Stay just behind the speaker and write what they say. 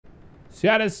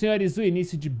Senhoras e senhores, o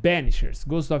início de Banishers,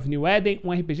 Ghost of New Eden,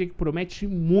 um RPG que promete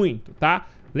muito, tá?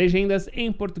 Legendas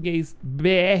em português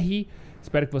BR.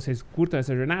 Espero que vocês curtam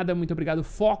essa jornada. Muito obrigado,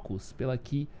 Focus, pela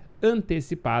aqui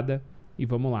antecipada. E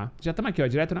vamos lá. Já estamos aqui, ó,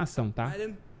 direto na ação, tá?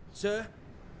 Madam, sir,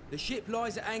 the ship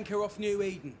lies at anchor off New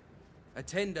Eden. A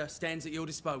tender stands at your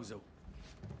disposal.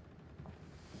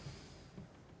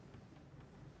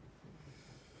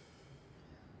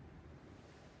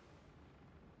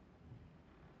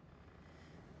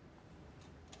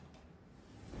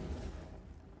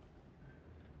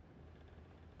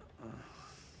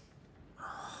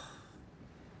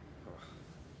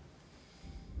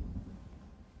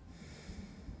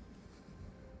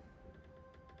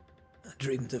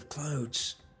 Dreamed of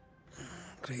clouds.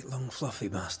 Great long fluffy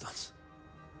bastards.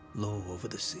 Low over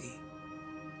the sea.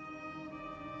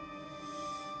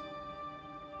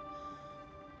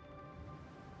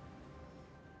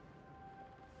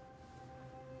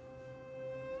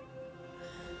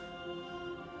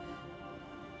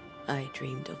 I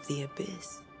dreamed of the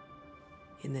abyss,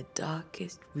 in the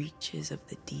darkest reaches of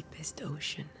the deepest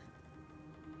ocean.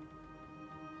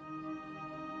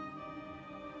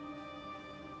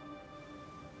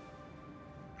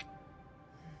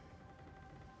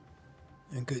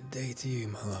 A good day to you,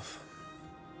 my love.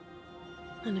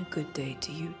 And a good day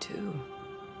to you too.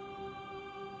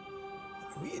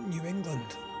 Are we in New England?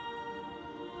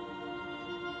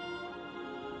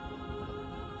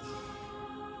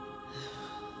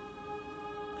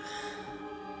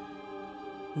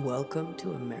 Welcome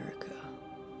to America.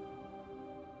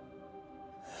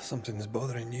 Something's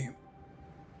bothering you.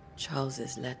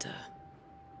 Charles's letter.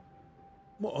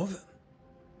 What of it?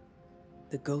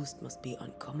 The ghost must be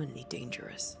uncommonly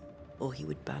dangerous, or he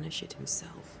would banish it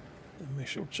himself. And we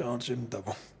shall charge him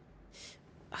double.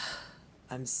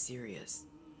 I'm serious.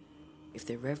 If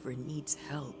the Reverend needs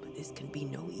help, this can be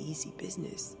no easy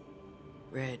business.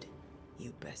 Red,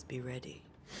 you best be ready.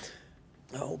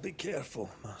 I'll be careful,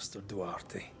 Master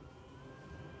Duarte.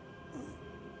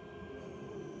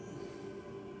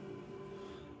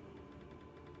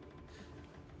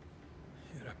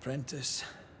 Your apprentice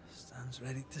stands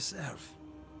ready to serve.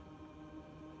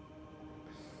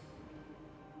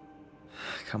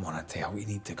 Come on, Atea, we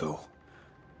need to go.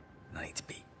 I need to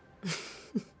be.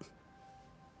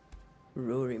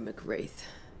 Rory McWraith.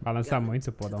 Balança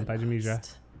muito, pô, dá vontade de mijar.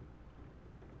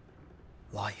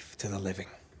 Life to the living.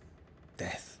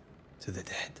 Death to the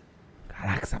dead.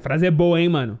 Caraca, essa frase é boa, hein,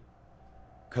 mano?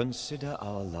 Consider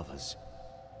our lovers,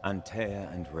 Antea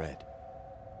and Red,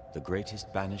 the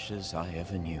greatest banishers I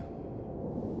ever knew.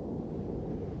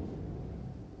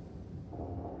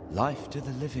 Life to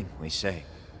the living, we say,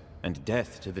 and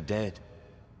death to the dead.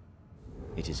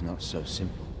 It is not so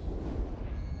simple.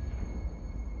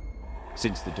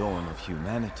 Since the dawn of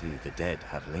humanity, the dead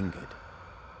have lingered.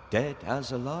 Dead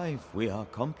as alive, we are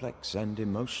complex and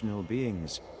emotional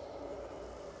beings.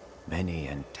 Many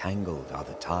and tangled are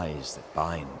the ties that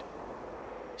bind.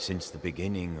 Since the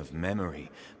beginning of memory,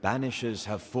 banishers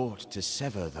have fought to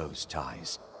sever those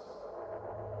ties.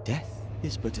 Death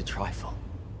is but a trifle.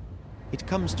 It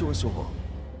comes to us all.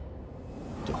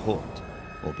 To haunt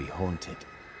or be haunted.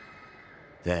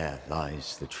 There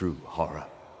lies the true horror.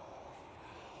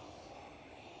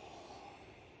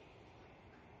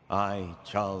 I,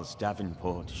 Charles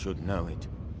Davenport, should know it.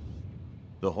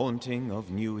 The haunting of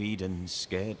New Eden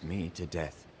scared me to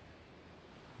death.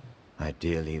 I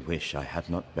dearly wish I had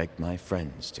not begged my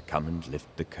friends to come and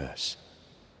lift the curse.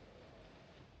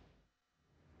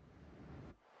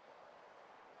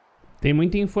 Tem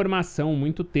muita informação,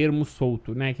 muito termo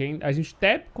solto, né? Que a gente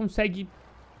até consegue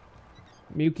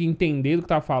meio que entender do que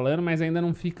tá falando, mas ainda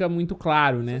não fica muito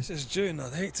claro, né? This is June.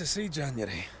 I'd hate to see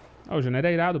January. Ah, o janeiro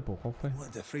é irado, pô. Qual foi?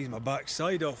 Wanted to freeze my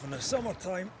backside off in the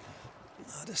summertime.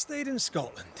 I'd have stayed in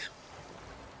Scotland.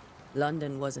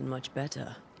 London wasn't much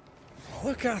better.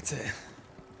 Look at it.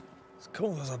 As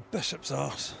cold as a bishop's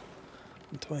arse.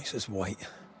 And twice as white.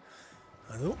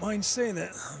 I don't mind saying it.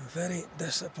 I'm very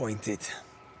disappointed.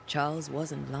 Charles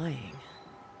wasn't lying.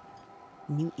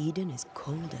 New Eden is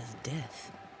cold as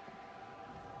death.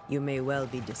 You may well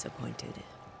be disappointed.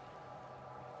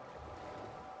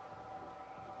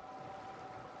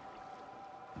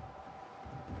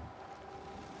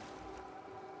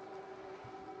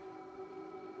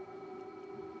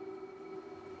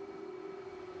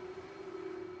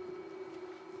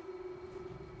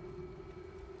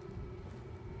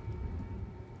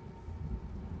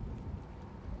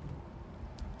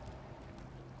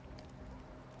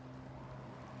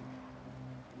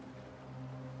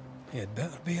 You'd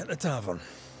better be at the tavern.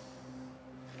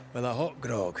 With a hot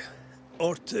grog.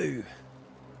 Or two.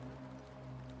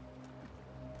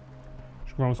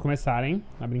 Acho que vamos começar, hein?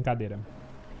 Na brincadeira.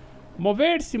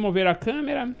 Mover-se, mover a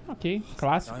câmera. Ok,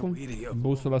 clássico.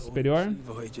 Bússola superior.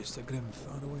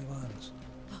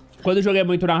 Quando o jogo é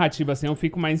muito narrativo assim, eu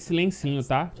fico mais em silencinho,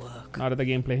 tá? Na hora da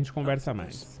gameplay a gente conversa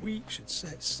mais.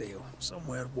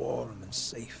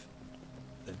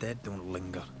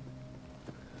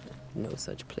 No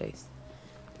such place.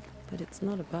 But it's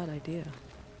not a bad idea.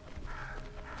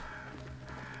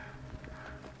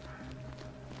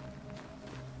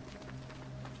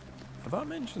 Have I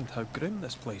mentioned how grim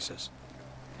this place is?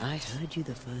 I heard you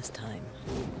the first time.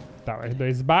 Tá, o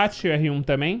R2 bate, o R1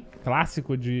 também.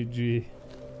 Clássico de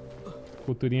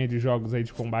culturinha de jogos aí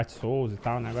de combate Souls e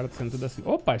tal, né? Agora tá sendo tudo assim.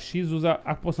 Opa, X usa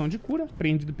a poção de cura.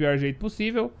 Prende do pior jeito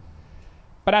possível.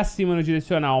 Pra cima no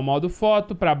direcional, modo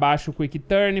foto. Pra baixo, o quick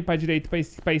turn. Pra direita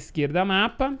e pra esquerda,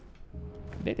 mapa.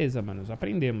 Beleza, manos.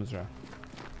 Aprendemos já.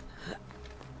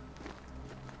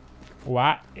 O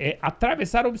A é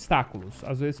atravessar obstáculos.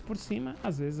 Às vezes por cima,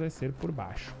 às vezes vai ser por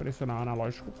baixo. Pressionar o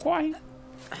analógico, corre.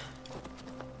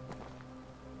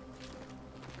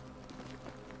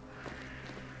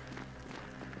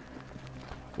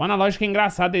 O analógico é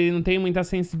engraçado, ele não tem muita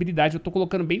sensibilidade. Eu tô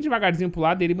colocando bem devagarzinho pro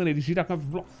lado dele, mano. Ele gira com a...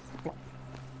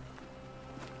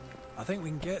 I think we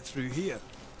can get through here.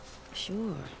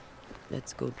 Sure.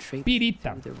 Let's go traipse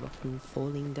Pirita. through the rotten,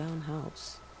 falling down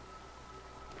house.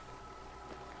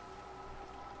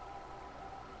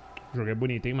 O jogo é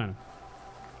bonito, hein, mano?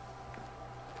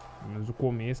 Mas o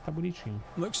começo tá bonitinho.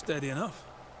 Looks steady enough.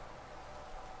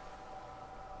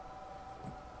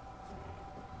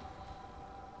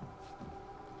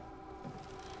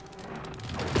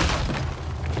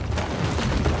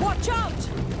 Watch out!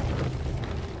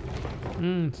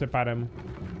 Separamos.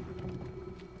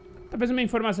 Talvez uma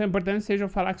informação importante seja eu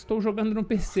falar que estou jogando no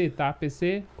PC, tá?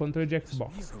 PC, controle de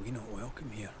Xbox. We're not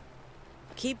welcome here.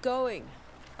 Keep going.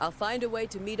 I'll find a way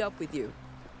to meet up with you.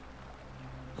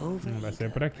 Over Vai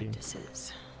ser por aqui.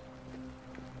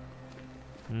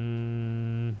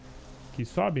 Que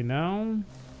sobe, não.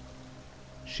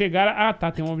 Chegar... Ah,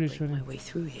 tá, tem um objetivo. My way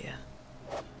through here.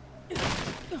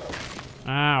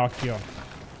 Ah, aqui, ó.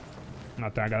 Não,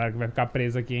 tem uma galera que vai ficar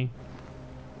presa aqui, hein?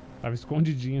 Tava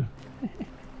escondidinho.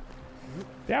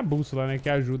 Tem a bússola, né? Que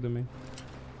ajuda, mesmo.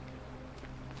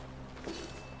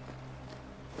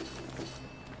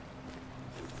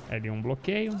 L1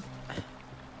 bloqueio.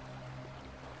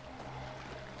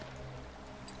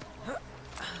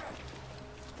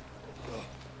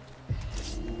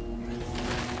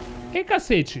 Ei,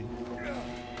 cacete!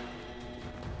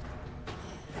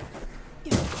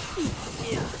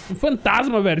 Um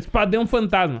fantasma, velho. Espadei um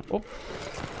fantasma. Opa.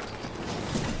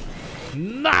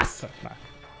 Nossa! Tá.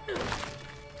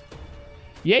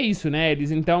 E é isso, né?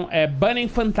 Eles então banem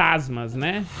fantasmas,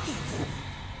 né?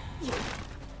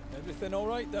 Everything all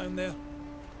right down there?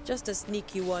 Just a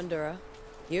sneaky wanderer.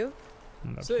 You?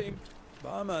 Same,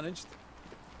 but I managed.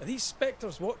 Are these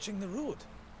spectres watching the road?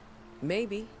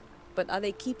 Maybe. But are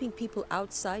they keeping people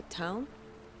outside town?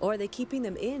 Or are they keeping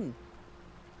them in?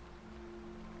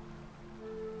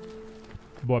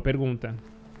 Boa pergunta.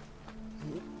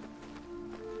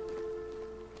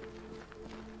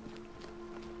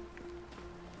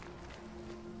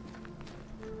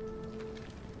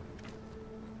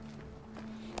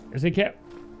 Eu sei que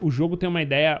o jogo tem uma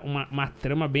ideia, uma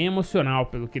trama bem emocional,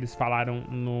 pelo que eles falaram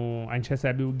no... A gente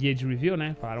recebe o guia de review,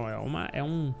 né? Falaram, é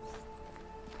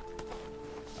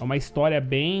uma história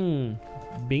bem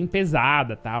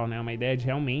pesada, tal, né? Uma ideia de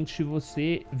realmente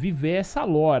você viver essa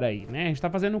lore aí, né? A gente tá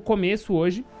fazendo o começo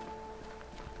hoje.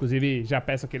 Inclusive, já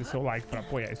peço aquele seu like pra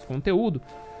apoiar esse conteúdo.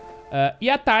 E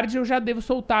à tarde eu já devo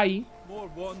soltar aí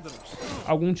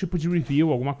algum tipo de review,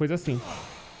 alguma coisa assim.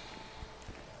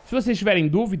 Se vocês tiverem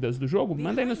dúvidas do jogo,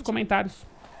 manda aí nos comentários.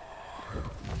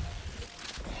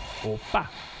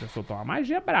 Opa, já soltou uma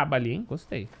magia braba ali, hein?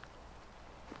 Gostei.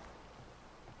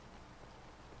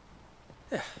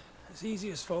 As easy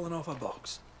as falling off a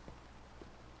box.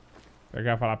 Eu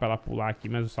já ia falar pra ela pular aqui,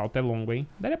 mas o salto é longo, hein?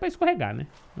 Daria pra escorregar, né?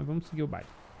 Mas vamos seguir o baile.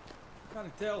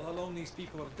 Can't tell how long these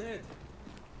people are dead.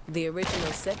 The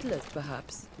original settlers,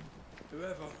 perhaps.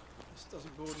 Whoever, this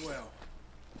doesn't bode well.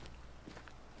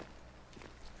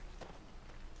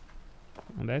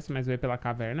 Não desce, mas veio pela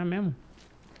caverna mesmo.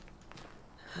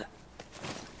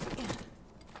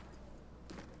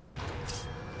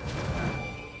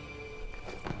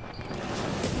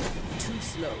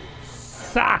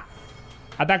 Sá!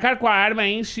 Atacar com a arma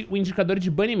enche o indicador de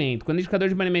banimento. Quando o indicador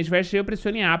de banimento estiver cheio,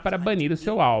 pressione A para banir o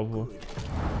seu alvo.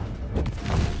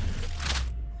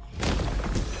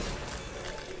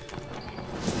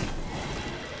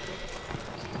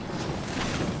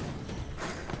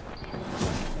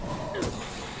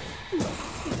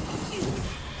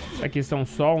 Aqui são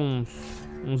só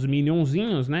uns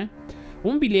minionzinhos, né?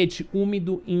 Um bilhete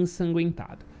úmido e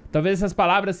ensanguentado. Talvez essas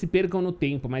palavras se percam no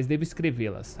tempo, mas devo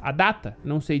escrevê-las. A data?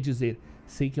 Não sei dizer.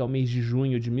 Sei que é o mês de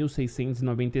junho de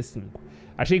 1695.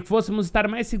 Achei que fôssemos estar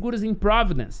mais seguros em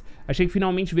Providence. Achei que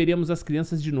finalmente veríamos as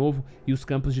crianças de novo e os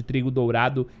campos de trigo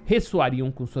dourado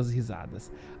ressoariam com suas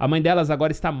risadas. A mãe delas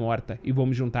agora está morta e vou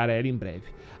me juntar a ela em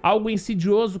breve. Algo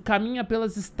insidioso caminha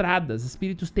pelas estradas.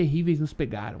 Espíritos terríveis nos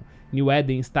pegaram. New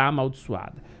Eden está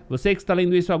amaldiçoada. Você que está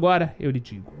lendo isso agora, eu lhe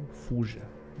digo, fuja.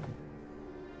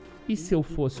 E se eu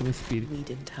fosse um espírito?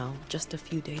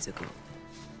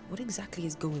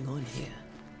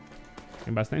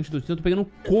 Tem bastante do eu tô pegando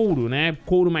couro, né?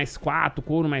 Couro mais 4,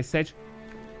 couro mais 7.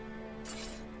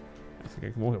 Esse aqui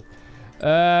é que morreu.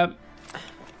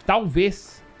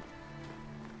 Talvez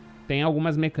tenha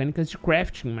algumas mecânicas de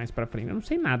crafting mais pra frente. Eu não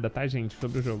sei nada, tá, gente,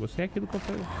 sobre o jogo. Eu sei aquilo que eu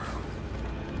falei.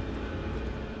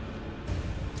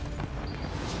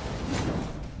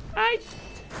 Ai!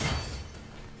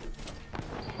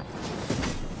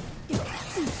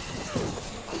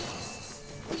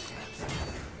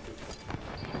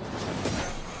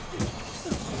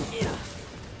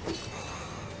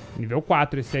 Nível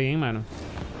 4 esse aí, hein, mano.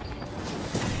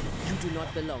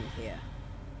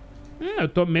 Eu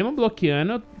tô mesmo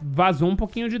bloqueando, vazou um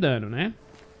pouquinho de dano, né?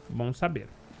 Bom saber.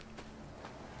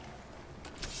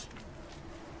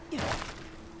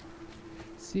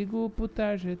 Sigo por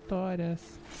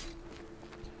trajetórias.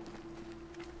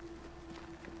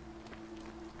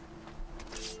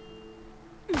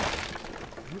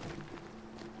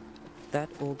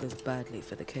 That augurs badly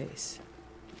for the case.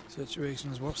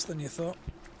 Situation's worse than you thought.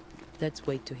 Let's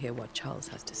wait to hear what Charles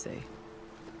has to say.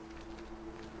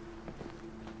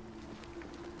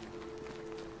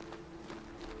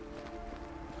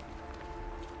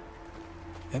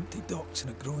 Empty docks in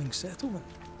a growing settlement.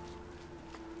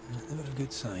 Never a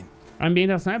good sign. A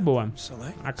ambientação é boa.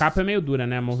 A capa é meio dura,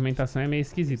 né? A movimentação é meio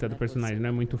esquisita do personagem, não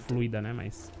é muito fluida, né?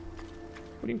 Mas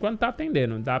por enquanto tá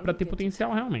atendendo. Dá pra ter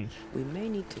potencial realmente. We may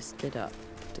need to split up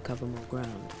to cover more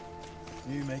ground.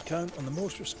 You may count on the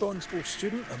most responsible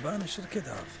student a banisher could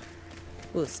have.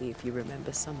 We'll see if you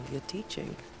remember some of your teaching.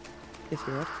 If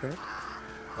you're up for it.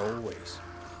 Always.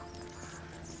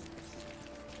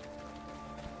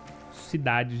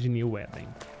 Cidade de New Eden.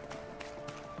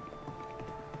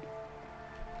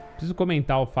 Preciso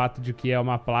comentar o fato de que é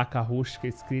uma placa rústica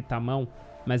escrita à mão,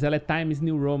 mas ela é Times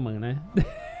New Roman, né?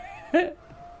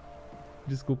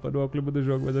 Desculpa, não é o clima do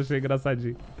jogo, mas achei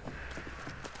engraçadinho.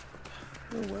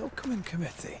 A welcoming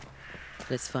committee.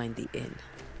 Let's find the inn.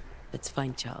 Let's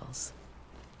find Charles.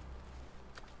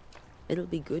 It'll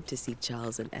be good to see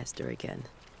Charles and Esther again.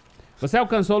 Você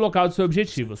alcançou o local do seu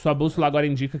objetivo. Sua bússola agora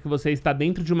indica que você está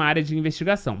dentro de uma área de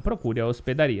investigação. Procure a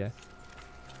hospedaria.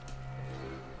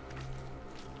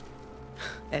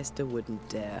 Esther wouldn't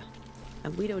dare.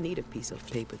 And we don't need a piece of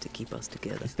paper to keep us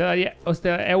together.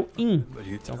 Hospedaria é o inn.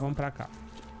 Então vamos pra cá.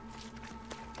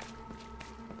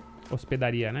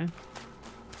 Hospedaria, né?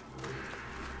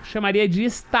 Chamaria de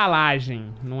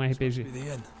estalagem num RPG.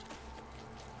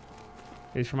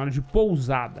 Eles chamaram de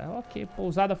pousada. Ok,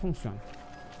 pousada funciona.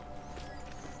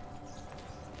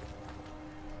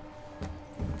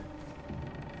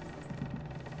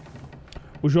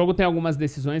 O jogo tem algumas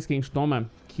decisões que a gente toma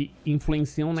que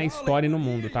influenciam na história e no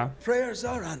mundo, tá? Prayers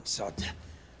are answered.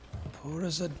 Pour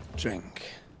us a drink.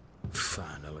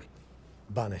 Finally.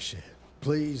 Banisher,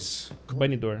 please.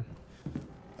 Banidor.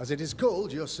 As it is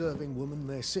called, your serving woman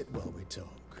may sit while we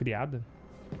talk. Criada.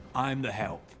 I'm the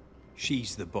help.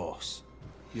 She's the boss.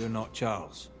 You're not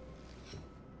Charles.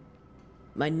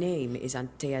 My name is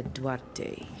Antea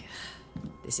Duarte.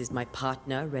 This is my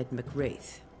partner, Red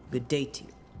McWraith. Good day to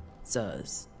you,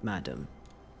 sirs, madam.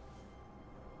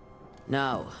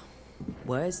 Now,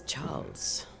 where's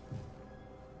Charles?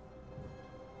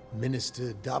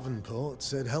 Minister Davenport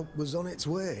said help was on its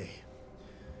way.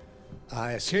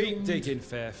 I assumed... Keep digging,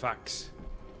 Fairfax.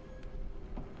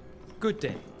 Good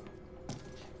day.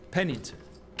 Pennington,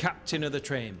 captain of the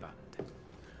train band.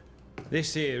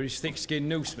 This here is Thick-Skinned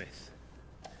Newsmith.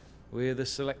 We're the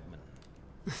selectmen.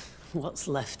 What's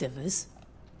left of us?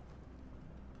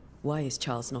 Why is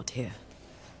Charles not here?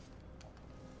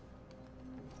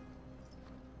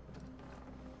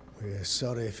 We're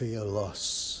sorry for your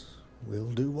loss.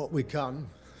 We'll do what we can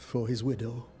for his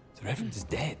widow. The Reverend is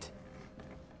dead.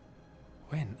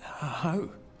 When? How?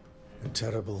 A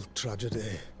terrible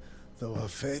tragedy. Though our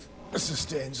faith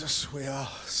sustains us, we are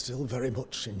still very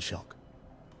much in shock.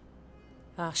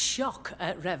 Our shock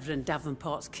at Reverend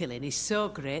Davenport's killing is so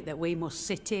great that we must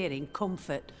sit here in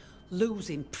comfort,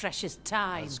 losing precious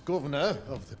time. As governor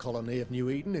of the colony of New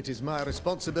Eden, it is my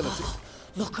responsibility.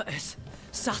 Look at us,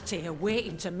 sat here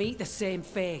waiting to meet the same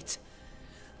fate.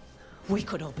 We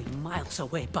could all be miles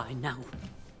away by now.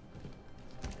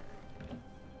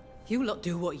 You lot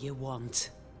do what you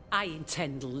want. I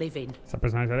intend living. Essa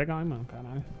personagem é legal, hein, mano?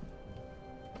 Caralho.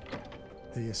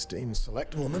 The esteemed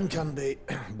select woman can be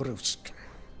brusque.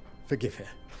 Forgive her.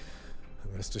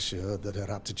 And rest assured that her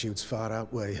aptitudes far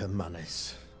outweigh her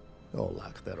manners. Or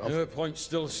lack thereof. Her point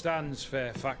still stands,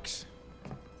 Fairfax.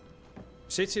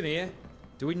 Sitting here,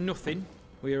 doing nothing,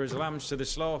 we are as lambs to the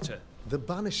slaughter. The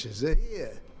Banishers are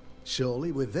here.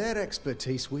 Surely with their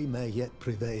expertise we may yet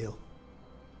prevail.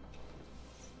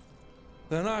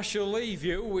 Then I shall leave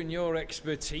you and your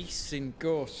expertise in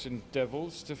ghosts and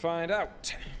devils to find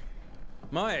out.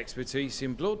 My expertise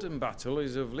in blood and battle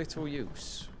is of little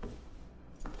use.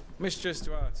 Mistress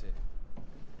Duarte,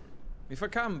 if I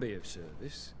can be of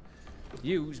service,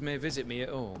 yous may visit me at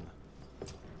home.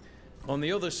 On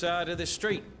the other side of the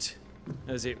street,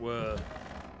 as it were.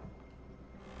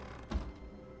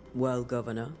 Well,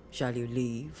 Governor, shall you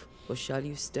leave or shall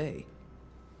you stay?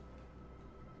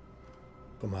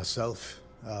 For myself,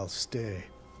 I'll stay.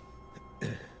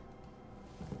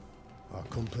 Our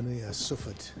company has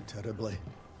suffered terribly.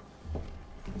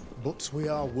 But we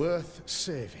are worth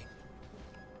saving.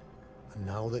 And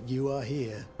now that you are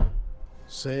here,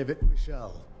 save it we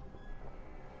shall.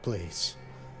 Please,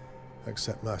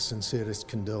 accept my sincerest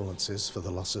condolences for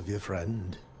the loss of your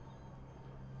friend.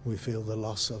 We feel the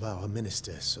loss of our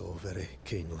minister so very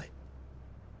keenly.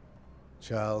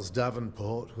 Charles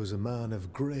Davenport was a man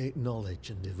of great knowledge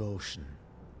and devotion.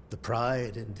 The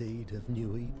pride, indeed, of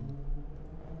New Eden.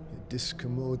 It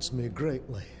discommodes me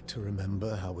greatly to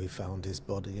remember how we found his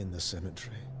body in the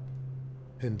cemetery.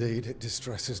 Indeed, it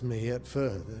distresses me yet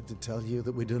further to tell you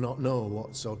that we do not know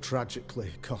what so tragically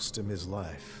cost him his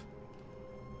life.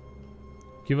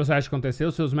 O que você acha que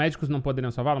aconteceu? Seus médicos não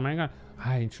poderiam salvá-lo? Mas,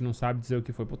 ai, a gente não sabe dizer o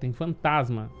que foi. Pô, tem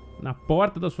fantasma na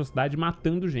porta da sua cidade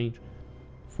matando gente.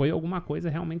 Foi alguma coisa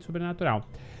realmente sobrenatural.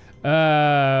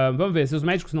 Vamos ver, seus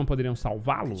médicos não poderiam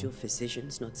salvá-lo? Could your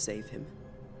physicians not save him?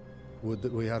 Would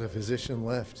that we had a physician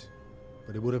left,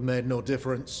 but it would have made no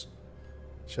difference.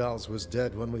 Charles was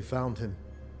dead when we found him,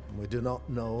 and we do not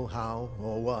know how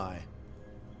or why.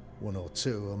 One or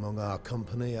two among our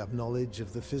company have knowledge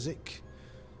of the physic.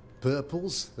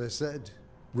 Purples, they said,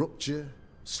 rupture,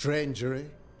 strangery,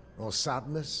 or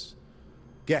sadness.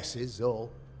 Guesses,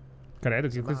 all. Credo,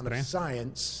 As que a coisa man of estranha.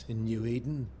 science in New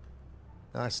Eden,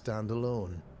 I stand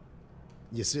alone.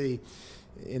 You see,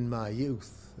 in my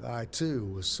youth, I too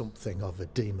was something of a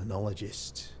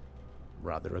demonologist.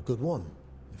 Rather a good one,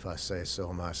 if I say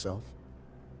so myself.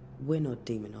 We're not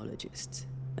demonologists,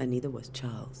 and neither was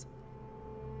Charles.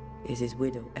 Is his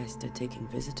widow Esther taking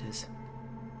visitors?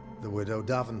 The widow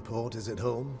Davenport is at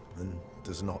home, and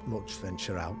does not much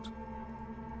venture out.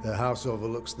 Their house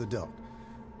overlooks the dock.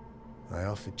 I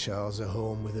offered Charles a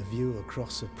home with a view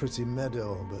across a pretty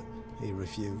meadow, but he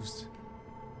refused.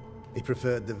 He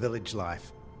preferred the village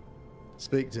life.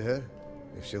 Speak to her,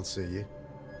 if she'll see you.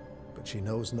 But she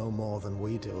knows no more than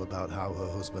we do about how her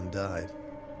husband died.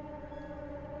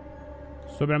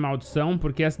 Sobre a maldição,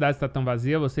 por que a cidade está tão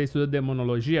vazia? Você estuda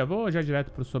demonologia? Vou já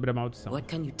direto pro sobre a maldição. What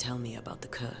can you tell me about the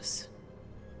curse?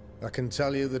 I can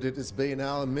tell you that it has been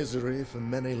our misery for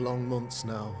many long months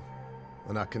now.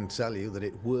 And I can tell you that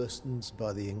it worstens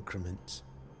by the increment.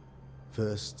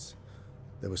 First,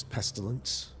 there was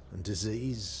pestilence and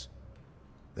disease.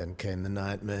 Then came the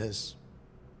nightmares.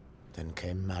 Then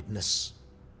came madness.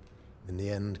 In the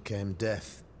end came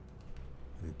death.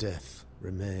 And death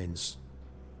remains.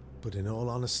 But in all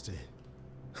honesty,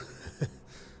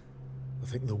 I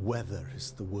think the weather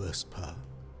is the worst part.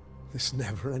 This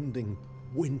never-ending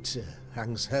winter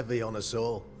hangs heavy on us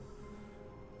all.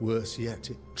 Worse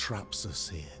yet, it traps us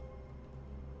here.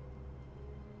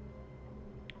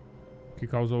 O que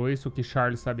causou isso? O que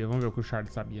Charles sabia? Vamos ver o que o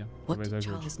Charles sabia. What Talvez did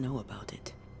ajude. Charles know about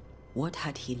it? What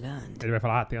had he learned? Ele vai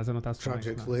falar, tem as anotações.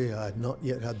 Tragically, I'd not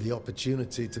yet had the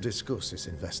opportunity to discuss this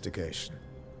investigation.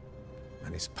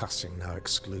 And his passing now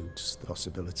excludes the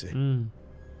possibility.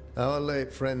 Our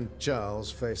late friend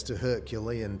Charles faced a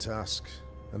Herculean task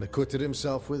and acquitted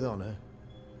himself with honor.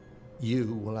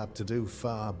 You will have to do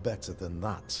far better than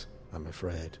that, I'm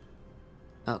afraid.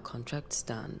 Our contract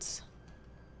stands.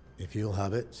 If you'll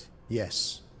have it,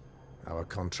 yes. Our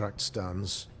contract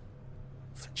stands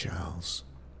for Charles.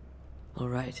 All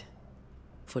right.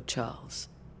 For Charles.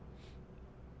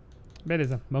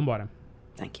 Beleza, vambora.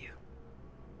 Thank you.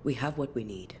 We have what we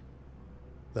need.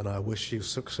 Then I wish you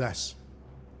success.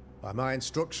 By my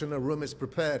instruction, a room is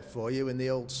prepared for you in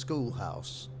the old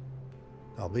schoolhouse.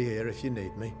 I'll be here if you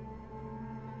need me.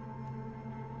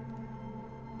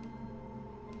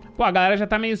 Pô, a galera já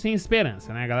tá meio sem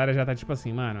esperança, né? A galera já tá tipo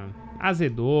assim, mano,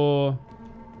 azedou.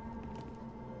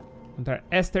 Encontrar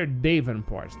Esther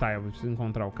Davenport. Tá, eu preciso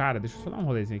encontrar o cara. Deixa eu só dar um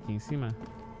rolezinho aqui em cima.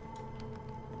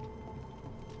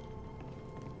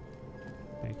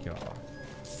 Tem aqui, ó.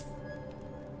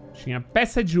 Tinha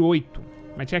peça de 8,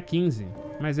 mas tinha 15.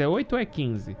 Mas é 8 ou é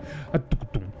 15?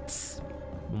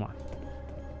 Vamos lá.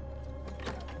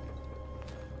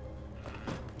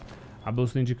 A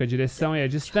bolsa indica a direção e a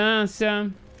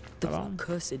distância. Tá bom?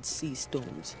 Cursed sea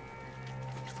storms.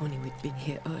 If only we'd been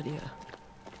here earlier.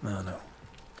 No, no.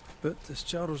 But as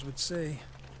Charles would say,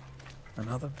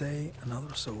 another day,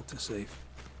 another soul to save.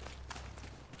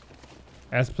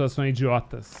 Essas pessoas são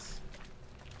idiotas.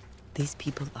 These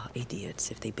people are idiots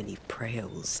if they believe prayer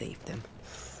will save them.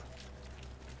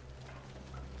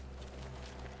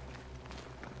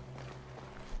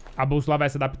 A bússola vai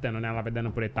se adaptando, né? Ela vai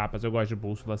dando por etapas. Eu gosto de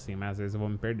bússola assim, mas às vezes eu vou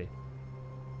me perder.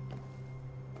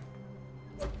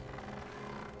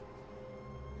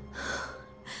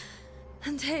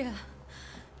 Antea,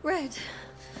 Red.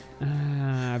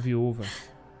 Ah, a viúva.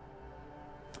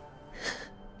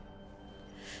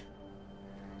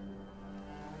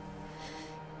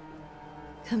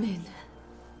 Come in.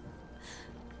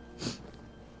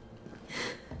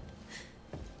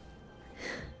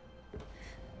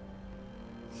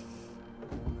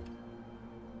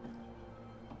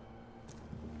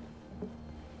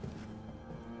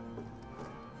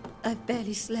 I've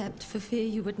barely slept for fear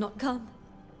you would not come.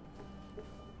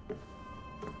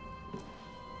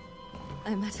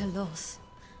 I'm at a loss.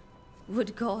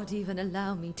 Would God even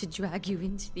allow me to drag you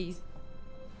into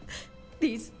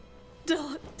these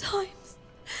dark times?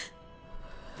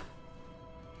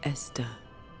 Esther,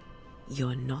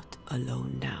 you're not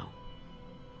alone now.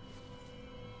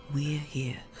 We're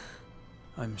here.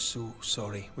 I'm so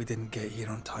sorry we didn't get here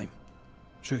on time.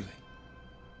 Truly.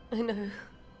 I know.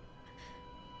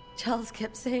 Charles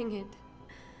kept saying it.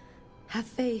 Have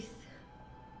faith.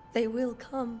 They will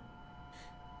come.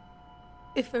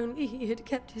 If only he had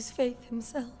kept his faith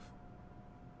himself.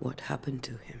 What happened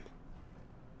to him?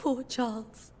 Poor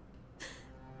Charles.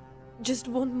 Just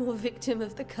one more victim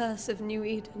of the curse of New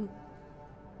Eden.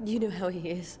 You know how he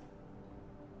is.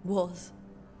 Was.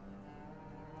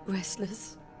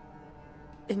 Restless.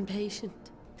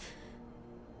 Impatient.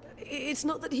 It's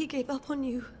not that he gave up on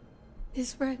you,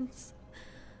 his friends,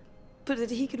 but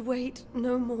that he could wait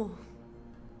no more.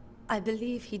 I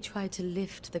believe he tried to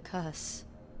lift the curse.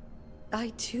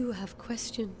 I too have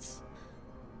questions,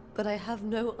 but I have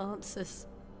no answers.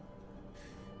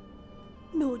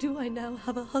 Nor do I now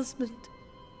have a husband.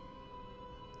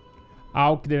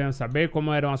 Algo que devemos saber,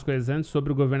 como eram as coisas antes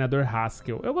sobre o governador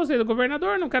Haskell. Eu gostei do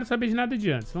governador, não quero saber de nada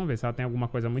de antes. Vamos ver se ela tem alguma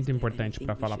coisa muito importante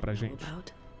pra falar pra gente.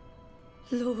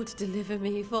 Lord, deliver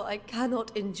me, for I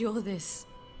cannot endure this.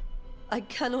 I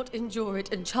cannot endure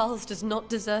it, and Charles does not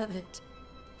deserve it.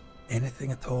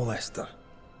 Anything at all, Esther.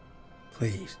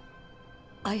 Please.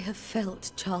 I have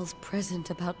felt Charles'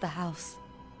 present about the house.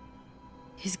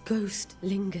 His ghost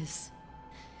lingers.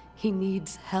 He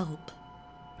needs help.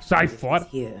 Sai fora!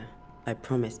 Here, I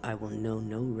promise I will know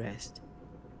no rest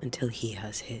until he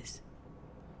has his.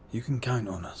 You can count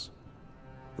on us.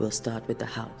 We'll start with the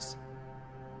house.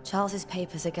 Charles's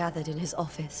papers are gathered in his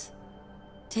office.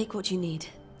 Take what you need.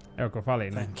 É o que eu falei,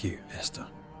 né? Thank you, Esther.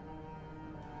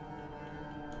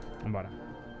 Vambora.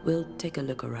 We'll take a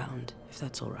look around, if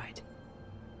that's all right.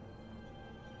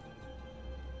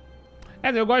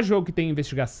 Eu gosto de jogo que tem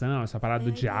investigação, essa parada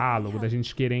do diálogo, da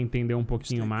gente querer entender um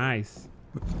pouquinho mais.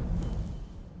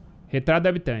 Retrato do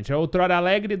habitante. A outrora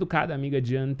alegre e educada amiga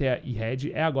de Antea e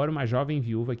Red é agora uma jovem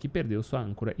viúva que perdeu sua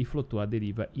âncora e flutuou à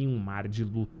deriva em um mar de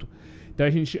luto. Então a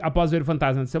gente, após ver o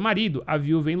fantasma de seu marido, a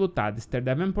viúva enlutada Esther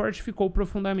Davenport ficou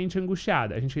profundamente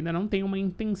angustiada. A gente ainda não tem uma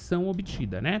intenção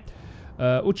obtida, né?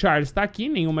 O Charles tá aqui,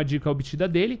 nenhuma dica obtida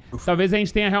dele. Talvez a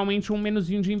gente tenha realmente um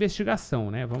menuzinho de investigação,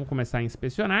 né? Vamos começar a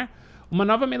inspecionar. Uma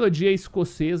nova melodia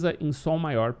escocesa em sol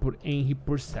maior por Henry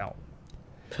Purcell.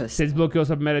 Você desbloqueou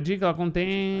sua primeira dica, ela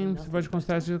contém... Você pode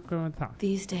considerar... Tá.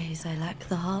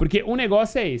 Porque o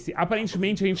negócio é esse.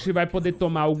 Aparentemente, a gente vai poder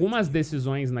tomar algumas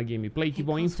decisões na gameplay que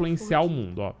vão influenciar o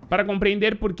mundo, ó. Para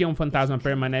compreender por que um fantasma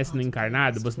permanece no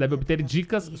encarnado, você deve obter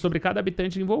dicas sobre cada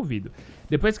habitante envolvido.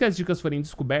 Depois que as dicas forem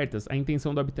descobertas, a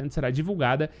intenção do habitante será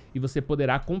divulgada e você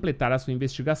poderá completar a sua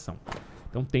investigação.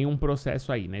 Então tem um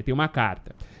processo aí, né? Tem uma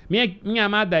carta. Minha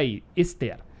amada aí,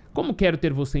 Esther. Como quero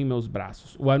ter você em meus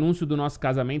braços. O anúncio do nosso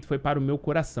casamento foi para o meu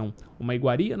coração, uma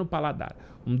iguaria no paladar,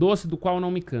 um doce do qual não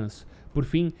me canso. Por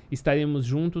fim, estaremos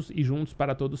juntos e juntos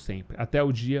para todo sempre, até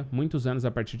o dia, muitos anos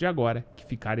a partir de agora,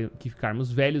 que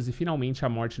ficarmos velhos e finalmente a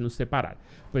morte nos separar,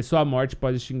 pois só a morte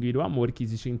pode extinguir o amor que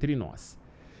existe entre nós.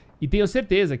 E tenho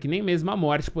certeza que nem mesmo a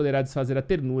morte poderá desfazer a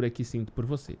ternura que sinto por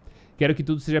você. Quero que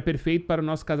tudo seja perfeito para o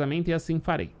nosso casamento e assim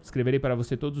farei. Escreverei para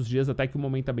você todos os dias até que o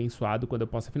momento abençoado, quando eu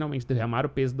possa finalmente derramar o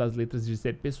peso das letras e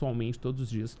dizer pessoalmente todos os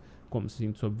dias como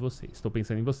sinto sobre você. Estou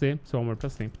pensando em você, seu amor para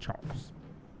sempre, Charles.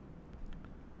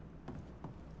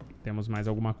 Temos mais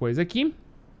alguma coisa aqui.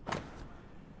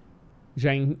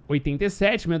 Já em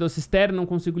 87, meu doce Esther, não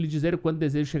consigo lhe dizer o quanto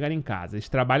desejo chegar em casa. Este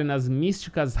trabalho nas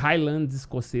místicas Highlands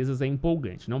escocesas é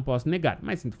empolgante, não posso negar,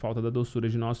 mas sinto falta da doçura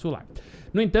de nosso lar.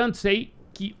 No entanto, sei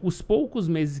que os poucos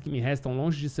meses que me restam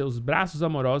longe de seus braços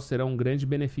amorosos serão um grande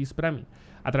benefício para mim.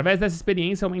 Através dessa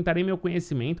experiência, aumentarei meu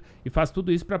conhecimento e faço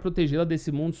tudo isso para protegê-la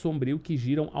desse mundo sombrio que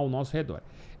giram ao nosso redor.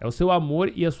 É o seu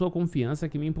amor e a sua confiança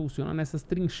que me impulsionam nessas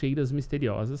trincheiras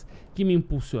misteriosas que me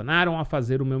impulsionaram a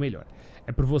fazer o meu melhor.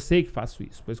 É por você que faço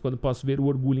isso, pois quando posso ver o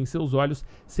orgulho em seus olhos,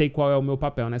 sei qual é o meu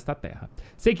papel nesta terra.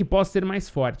 Sei que posso ser mais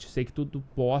forte, sei que tudo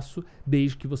posso,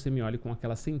 desde que você me olhe com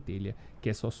aquela centelha que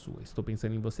é só sua. Estou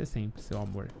pensando em você sempre, seu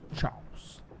amor,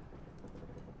 Charles.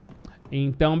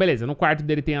 Então, beleza, no quarto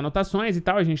dele tem anotações e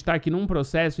tal, a gente tá aqui num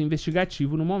processo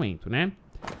investigativo no momento, né?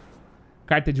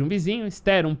 Carta de um vizinho,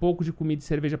 Esther, um pouco de comida e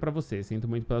cerveja pra você, sinto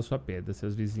muito pela sua perda,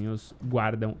 seus vizinhos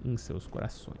guardam em seus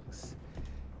corações.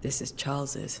 This is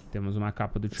Charles's. Temos uma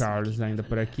capa do Charles ainda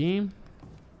por aqui.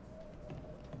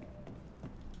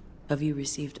 Have you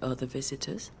received other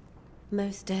visitors?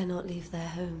 Most dare not leave their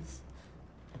homes.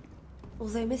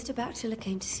 Although Mr. Bachelor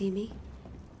came to see me.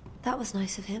 That was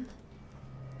nice of him.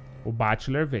 O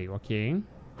Bachelor veio, ok.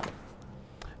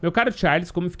 Meu caro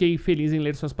Charles, como fiquei feliz em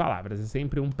ler suas palavras. É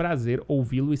sempre um prazer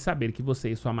ouvi-lo e saber que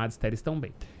você e sua amada Esther estão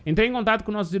bem. Entrei em contato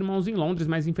com nossos irmãos em Londres,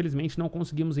 mas infelizmente não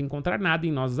conseguimos encontrar nada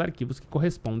em nossos arquivos que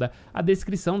corresponda à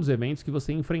descrição dos eventos que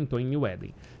você enfrentou em New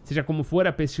Eden. Seja como for,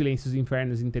 a pestilência e os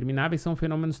infernos intermináveis são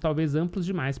fenômenos talvez amplos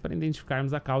demais para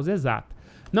identificarmos a causa exata.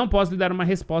 Não posso lhe dar uma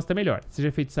resposta melhor. Seja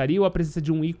feitiçaria ou a presença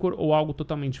de um ícor ou algo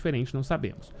totalmente diferente, não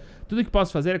sabemos. Tudo o que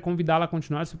posso fazer é convidá-la a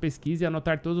continuar sua pesquisa e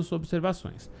anotar todas as suas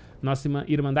observações. Nossa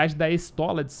Irmandade da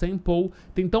Estola de St. Paul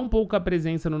tem tão pouca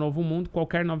presença no Novo Mundo,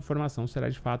 qualquer nova informação será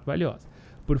de fato valiosa.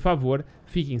 Por favor,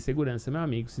 fique em segurança, meu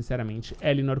amigo. Sinceramente,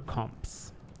 Eleanor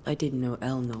Comps. I didn't know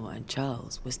Eleanor and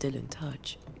Charles were still in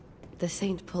touch. The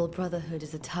St. Paul Brotherhood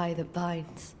is a tie that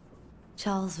binds.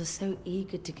 Charles was so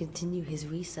eager to continue his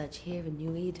research here in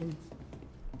New Eden.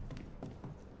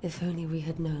 If only we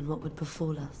had known what would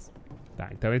befall us. Tá,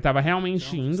 então ele estava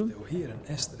realmente indo.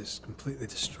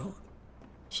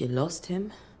 She lost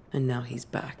him, and now he's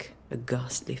back, a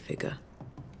ghastly figure.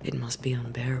 It must be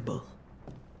unbearable.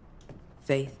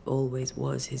 Faith always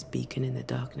was his beacon in the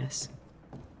darkness.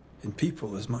 In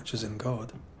people as much as in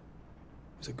God.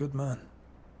 He's a good man.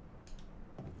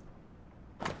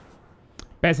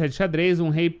 Peça de xadrez, um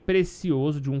rei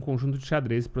precioso de um conjunto de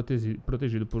xadrez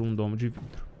protegido por um domo de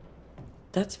vidro.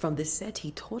 That's from the set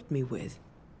he taught me with.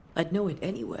 I'd know it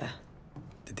anywhere.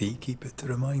 Did he keep it to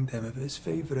remind him of his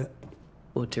favorite?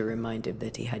 Or to remind him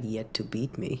that he had yet to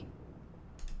beat me.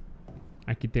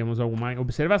 Aqui temos alguma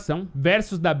observação.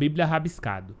 Versos da Bíblia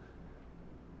rabiscado.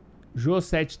 Jó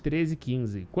 7, 13 e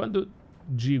 15. Quando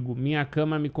digo, minha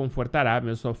cama me confortará,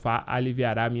 meu sofá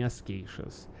aliviará minhas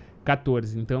queixas.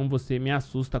 14. Então você me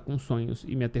assusta com sonhos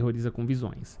e me aterroriza com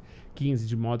visões. 15.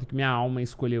 De modo que minha alma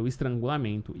escolheu o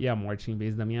estrangulamento e a morte em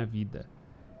vez da minha vida.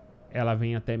 Ela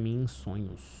vem até mim em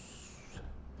sonhos.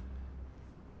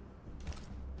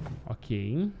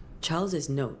 Ok. Charles's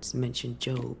notes mention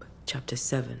Job, chapter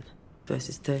 7,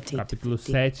 verses 13 Capítulo to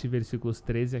 15. 7, versículos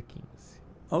 13 a 15.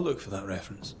 I'll look for that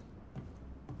reference.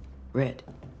 Red,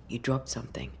 you dropped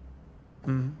something.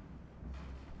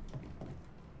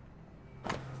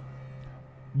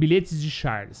 Bilhetes de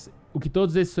Charles. O que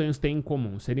todos esses sonhos têm em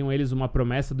comum? Seriam eles uma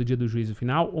promessa do dia do juízo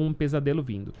final ou um pesadelo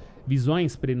vindo?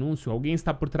 Visões, prenúncio, alguém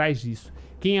está por trás disso.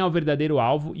 Quem é o verdadeiro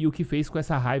alvo e o que fez com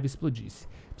essa raiva explodisse?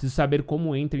 Preciso saber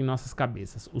como entra em nossas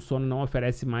cabeças. O sono não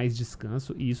oferece mais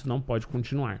descanso e isso não pode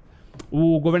continuar.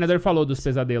 O governador falou dos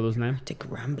pesadelos, né?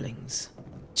 Ramblings.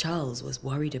 Charles was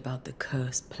worried about the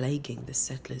curse plaguing the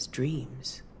settlers'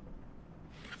 dreams.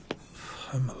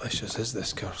 How malicious is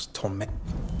this curse, Tom?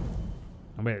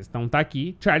 Beleza, então tá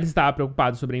aqui. Charles estava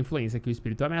preocupado sobre a influência que o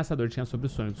espírito ameaçador tinha sobre o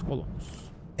sonho dos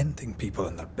colonos. Ending people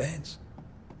in their beds.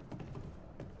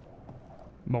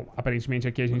 Bom, aparentemente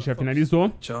aqui a gente já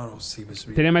finalizou. Charles, he was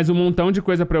Teria mais um montão de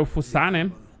coisa pra eu fuçar,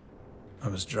 né? I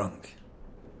was drunk.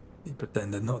 He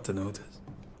pretended not to notice.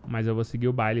 Mas eu vou seguir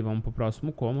o baile, vamos pro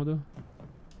próximo cômodo.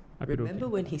 Remember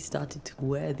when he started to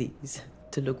wear these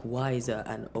to look wiser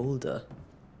and older?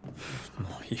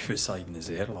 He was hiding his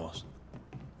hair loss.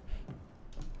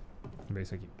 Vamos ver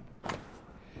isso aqui.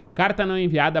 Carta não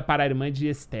enviada para a irmã de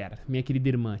Esther. Minha querida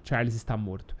irmã, Charles está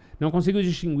morto. Não consigo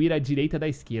distinguir a direita da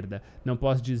esquerda. Não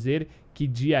posso dizer que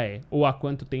dia é, ou há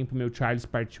quanto tempo meu Charles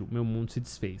partiu. Meu mundo se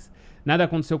desfez. Nada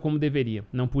aconteceu como deveria.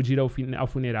 Não pude ir ao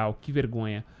funeral. Que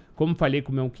vergonha. Como falhei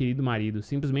com meu querido marido.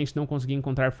 Simplesmente não consegui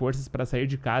encontrar forças para sair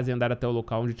de casa e andar até o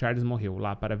local onde Charles morreu,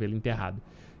 lá para vê-lo enterrado.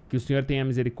 Que o Senhor tenha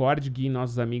misericórdia e guie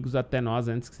nossos amigos até nós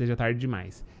antes que seja tarde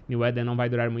demais. New Eden não vai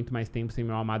durar muito mais tempo sem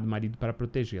meu amado marido para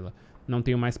protegê-la. Não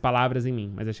tenho mais palavras em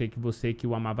mim, mas achei que você, que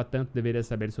o amava tanto, deveria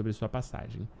saber sobre sua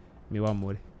passagem. Meu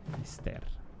amor, Esther.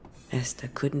 Esther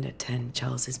couldn't attend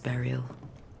Charles's burial.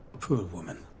 Poor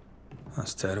woman.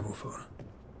 That's terrible for her.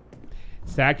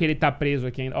 Será que ele tá preso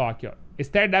aqui ainda? Ó, aqui, ó.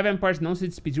 Esther Davenport não se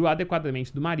despediu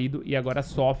adequadamente do marido e agora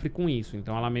sofre com isso.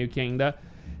 Então ela meio que ainda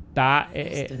tá...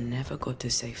 Esther never got to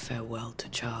say farewell to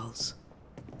Charles.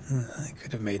 I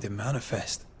could have made him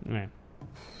manifest.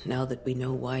 Now that we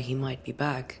know why he might be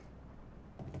back,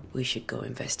 we should go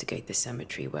investigate the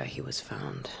cemetery where he was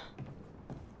found.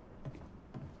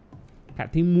 Cara,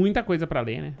 tem muita coisa pra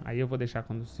ler, né? Aí eu vou deixar,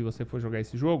 se você for jogar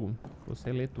esse jogo,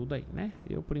 você lê tudo aí, né?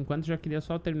 Eu, por enquanto, já queria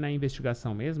só terminar a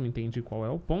investigação mesmo, entendi qual é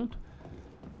o ponto.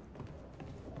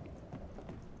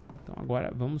 Então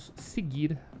agora vamos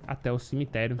seguir até o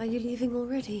cemitério. Are you leaving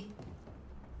already?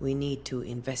 We need to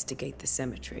investigate the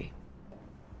cemetery.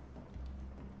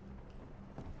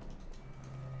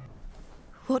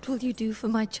 What will you do for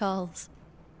my Charles?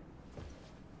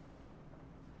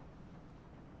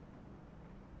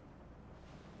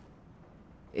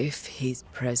 If he's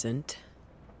present,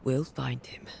 we'll find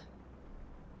him.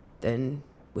 Then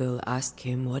we'll ask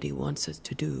him what he wants us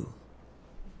to do.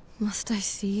 Must I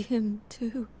see him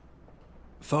too?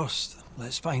 First,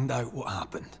 let's find out what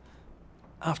happened.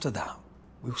 After that,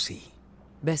 we'll see.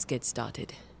 Best get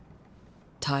started.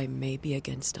 Time may be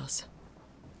against us.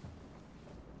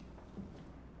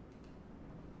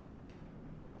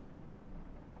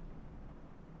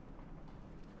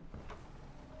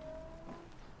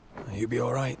 You'll be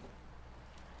all right.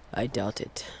 I doubt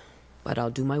it, but I'll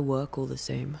do my work all the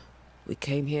same. We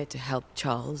came here to help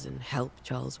Charles and help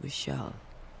Charles with Charles.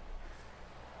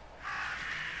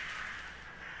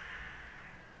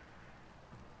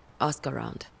 Ask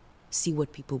around. See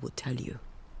what people will tell you.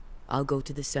 I'll go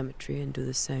to the cemetery and do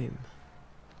the same.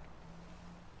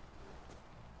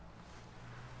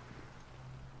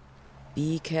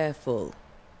 Be careful.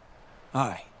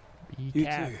 Aye. Be You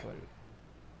careful. too.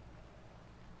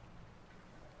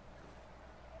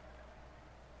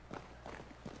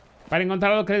 Para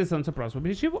encontrar a localização do seu próximo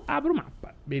objetivo, abra o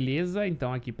mapa. Beleza,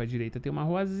 então aqui pra direita tem uma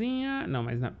ruazinha. Não,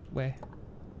 mas não... Ué.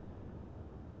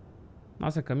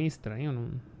 Nossa, caminho estranho,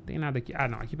 não tem nada aqui. Ah,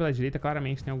 não, aqui pela direita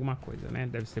claramente tem alguma coisa, né?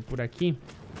 Deve ser por aqui.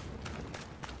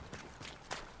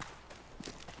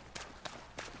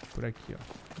 Por aqui,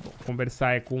 ó. Bom,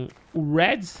 conversar é com o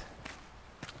Reds.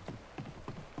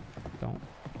 Então...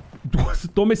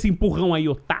 Toma esse empurrão aí,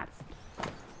 otário.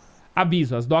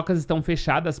 Aviso, as docas estão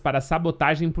fechadas para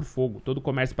sabotagem por fogo. Todo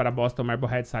comércio para Boston,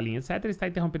 Marblehead, Salinha, etc. está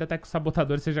interrompido até que o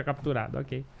sabotador seja capturado.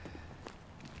 Ok.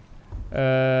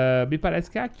 Me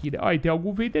parece que é aqui, né? Ó, e tem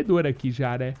algum vendedor aqui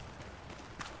já, né?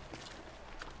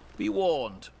 Be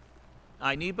warned.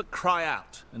 I need but cry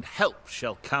out, and help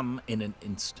shall come in an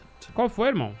instant. Qual foi,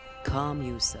 irmão? Calm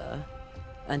you, sir.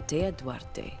 Antea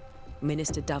Duarte,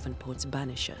 Minister Davenport's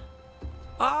banisher.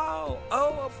 Oh,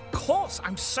 of course.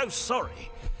 I'm so sorry.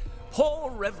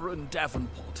 Poor Reverend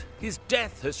Davenport. His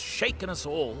death has shaken us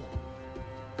all.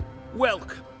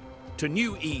 Welcome to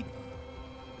New Eden.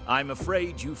 I'm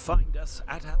afraid you find us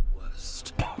at our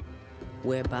worst.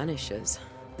 We're banishers.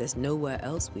 There's nowhere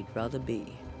else we'd rather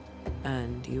be.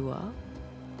 And you are?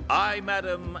 I,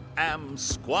 madam, am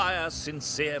Squire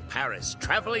Sincere Paris,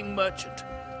 traveling merchant,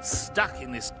 stuck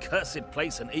in this cursed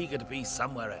place and eager to be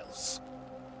somewhere else.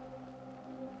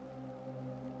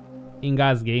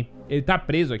 Engasguei. Ele tá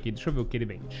preso aqui. Deixa eu ver o que ele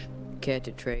vende. Care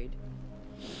to trade?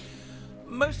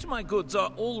 Most of my goods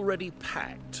are already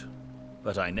packed,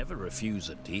 but I never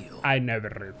refuse a deal. I never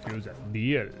refuse a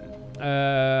deal.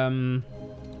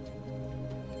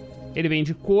 Ele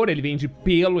vende couro, ele vende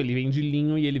pelo, ele vende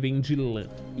linho e ele vende lã.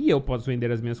 E eu posso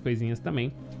vender as minhas coisinhas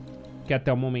também, que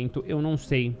até o momento eu não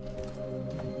sei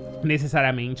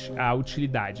necessariamente a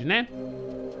utilidade, né?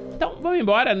 Então, vamos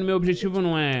embora. Meu objetivo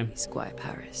não é... Squire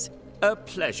Paris. A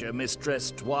pleasure,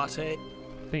 Mistress Duarte.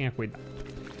 Tenha cuidado.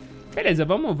 Beleza,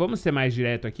 vamos ser mais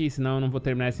direto aqui, senão eu não vou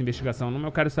terminar essa investigação.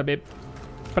 Eu quero saber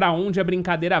pra onde a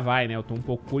brincadeira vai, né? Eu tô um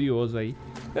pouco curioso aí.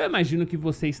 Eu imagino que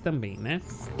vocês também, né?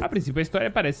 A princípio a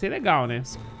história parece ser legal, né?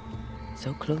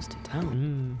 So close to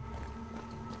town.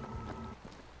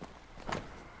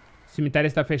 O cemitério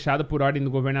está fechado por ordem do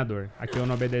governador. Aqui eu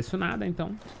não obedeço nada,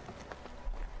 então.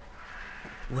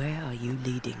 Where are you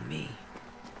leading me?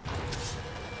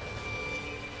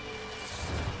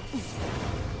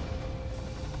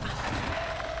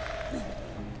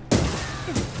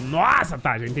 Nossa,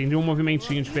 tá, já entendi um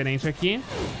movimentinho diferente aqui.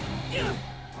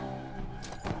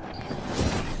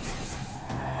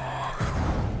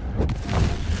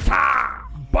 Tá,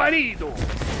 banido!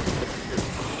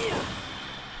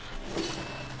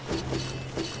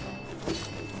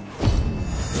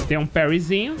 Tem um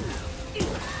parryzinho.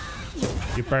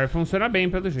 E o parry funciona bem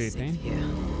pelo jeito, hein?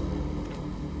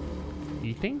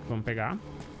 Item, vamos pegar.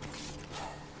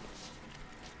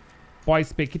 Pó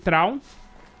espectral.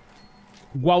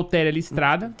 Gualtéria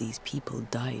listrada. These people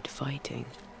died fighting.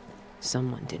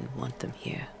 Someone didn't want them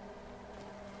here.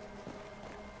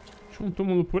 Tinha um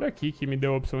túmulo por aqui que me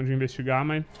deu a opção de investigar,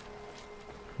 mas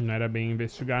não era bem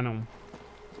investigar, não.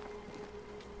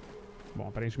 Bom,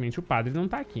 aparentemente o padre não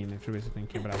tá aqui, né? Deixa eu ver se eu tenho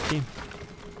que quebrar aqui.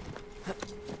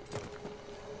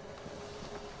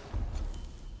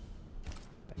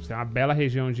 Tem uma bela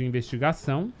região de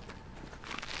investigação.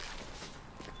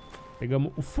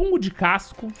 Pegamos o fungo de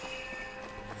casco.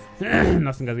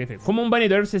 Nossa, engasguei feio. Como um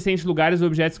banidor, você sente lugares ou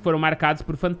objetos que foram marcados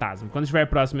por fantasma. Quando estiver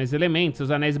próximo a esses elementos,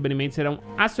 os anéis de banimento serão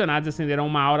acionados e acenderão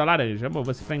uma aura laranja. Bom,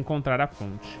 você vai encontrar a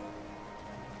fonte.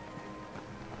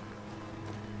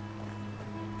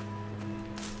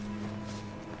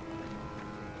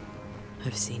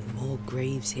 I've seen more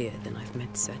graves here than I've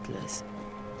met settlers.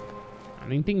 Eu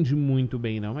não entendi muito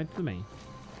bem, não, mas tudo bem.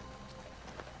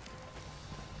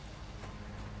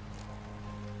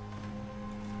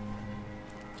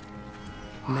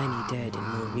 Many dead in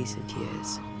more recent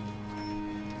years.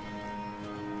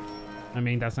 A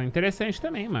ambientação é interessante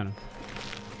também, mano.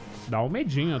 Dá um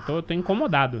medinho, eu tô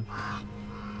incomodado.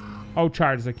 Olha o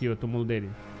Charles aqui, o túmulo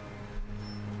dele.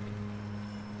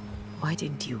 Why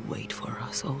didn't you wait for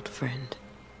us, old friend?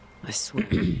 I swear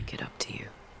I'll make it up to you.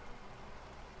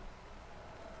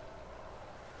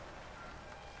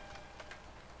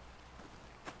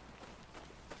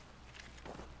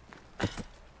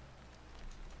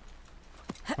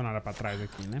 Vou nada pra trás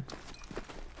aqui, né?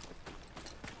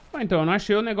 Bom, então, eu não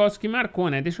achei o negócio que marcou,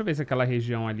 né? Deixa eu ver se aquela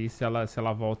região ali, se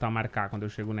ela volta a marcar quando eu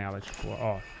chego nela. Tipo,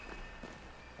 ó.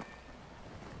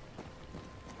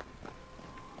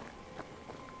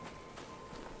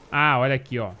 Ah, olha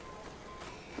aqui, ó.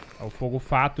 É o fogo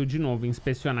fato de novo,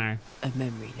 inspecionar. A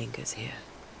memory lingers here.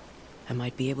 I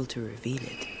might be able to reveal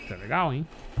it. Isso é legal, hein?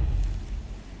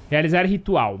 Realizar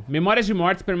ritual. Memórias de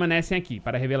mortes permanecem aqui.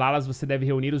 Para revelá-las, você deve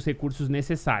reunir os recursos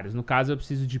necessários. No caso, eu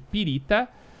preciso de pirita,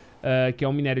 que é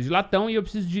um minério de latão, e eu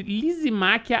preciso de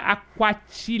Lysimachia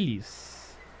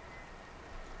aquatilis.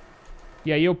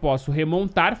 E aí eu posso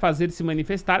remontar, fazer se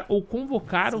manifestar ou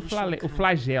convocar o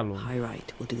flagelo.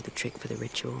 Pyrite will do the trick for the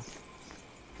ritual.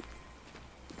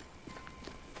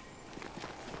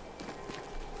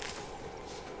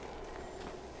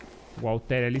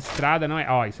 Gualtéria listrada, não é?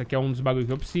 Ó, isso aqui é um dos bagulhos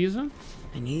que eu preciso.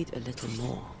 I need a little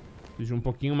more. Preciso de um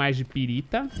pouquinho mais de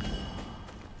pirita.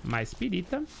 Mais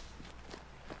pirita.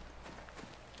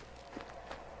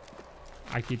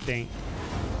 Aqui tem...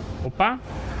 Opa!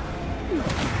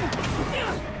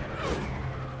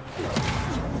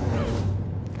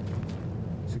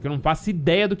 Isso aqui eu não faço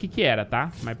ideia do que era,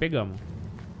 tá? Mas pegamos.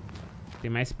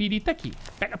 Tem mais pirita aqui.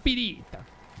 Pega a pirita.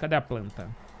 Cadê a planta?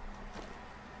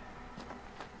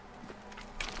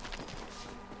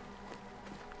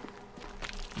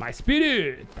 Mais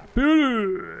pirita.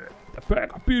 Pirita.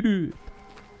 Pega a pirita.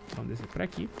 Vamos descer por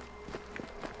aqui.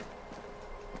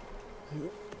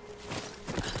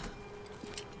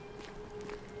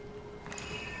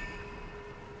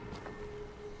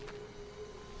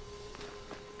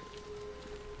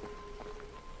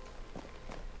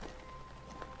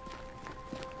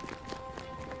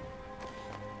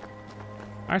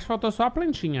 Acho que faltou só a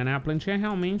plantinha, né? A plantinha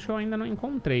realmente eu ainda não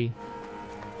encontrei.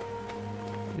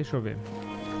 Deixa eu ver.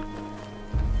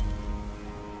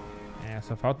 É,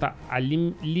 só falta a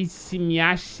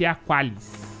Lysimachia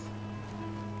aquatilis.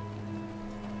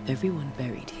 Everyone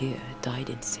buried here died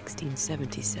in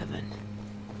 1677.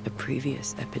 A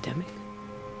previous epidemic?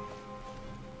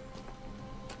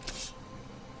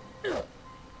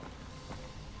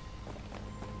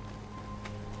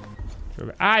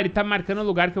 Ah, ele tá marcando o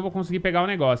lugar que eu vou conseguir pegar o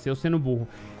negócio, eu sendo burro.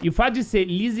 E o fato de ser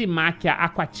Lysimachia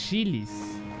aquatilis,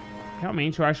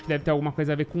 realmente eu acho que deve ter alguma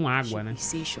coisa a ver com água, né?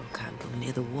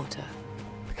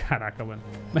 Caraca, mano.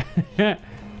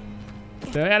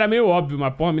 Então era meio óbvio,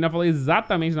 mas porra, a mina falou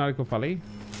exatamente na hora que eu falei.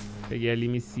 Peguei a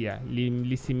licemia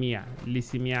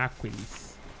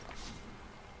aquilis.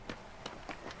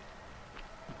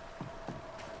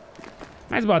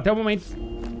 Mas bom, até o momento...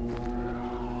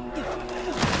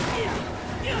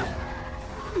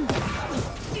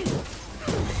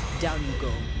 Down you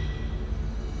go.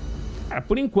 Cara,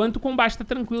 por enquanto o combate tá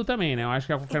tranquilo também, né? Eu acho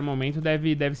que a qualquer momento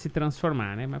deve se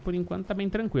transformar, né? Mas por enquanto tá bem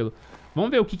tranquilo. Vamos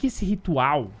ver o que esse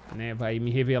ritual, né, vai me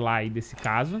revelar aí desse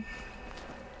caso.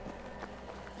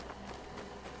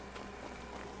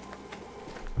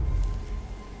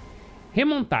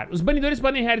 Remontar. Os banidores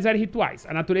podem realizar rituais.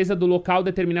 A natureza do local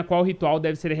determina qual ritual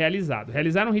deve ser realizado.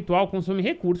 Realizar um ritual consome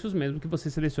recursos, mesmo que você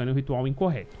selecione o ritual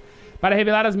incorreto. Para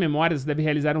revelar as memórias, deve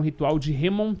realizar um ritual de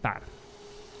remontar.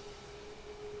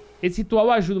 Esse ritual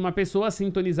ajuda uma pessoa a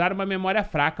sintonizar uma memória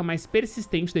fraca, mas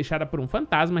persistente, deixada por um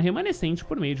fantasma remanescente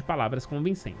por meio de palavras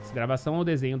convincentes. Gravação ou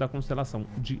desenho da constelação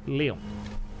de Leão.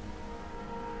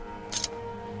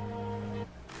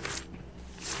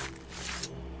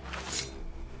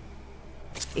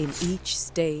 In each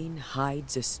stain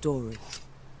hides a story.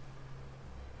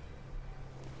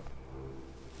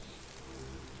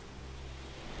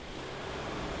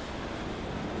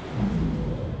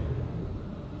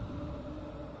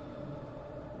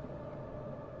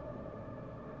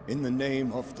 In the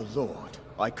name of the Lord,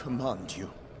 I command you.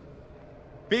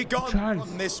 Be gone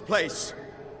from this place.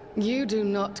 You do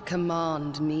not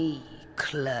command me,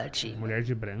 clergy. Mulher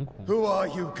de branco. Who are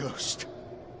you, ghost?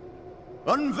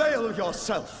 Unveil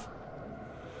yourself.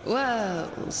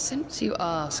 Well, since you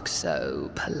ask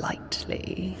so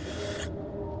politely.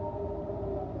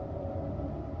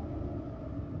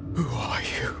 Who are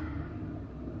you?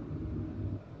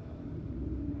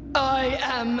 I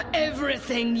am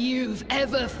everything you've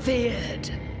ever feared.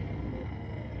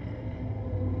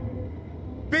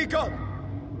 Be gone!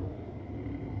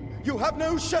 You have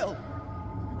no shell,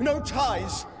 no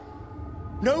ties,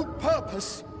 no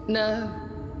purpose. No,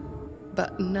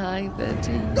 but neither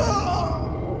do you.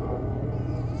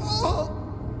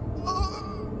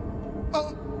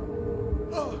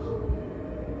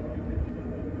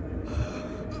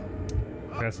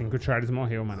 Foi assim que o Charles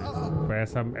morreu, mano. Foi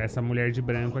essa mulher de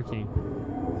branco aqui.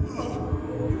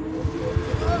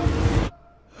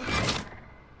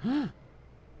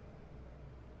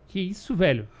 Que isso,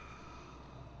 velho?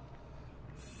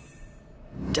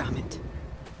 Damn it.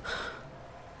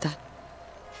 That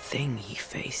thing he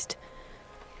faced.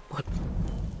 What?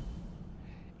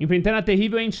 Enfrentando a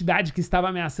terrível entidade que estava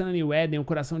ameaçando New Eden, o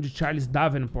coração de Charles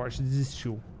Davenport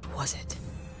desistiu. Was it?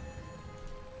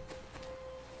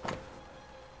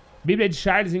 Bíblia de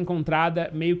Charles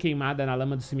encontrada meio queimada na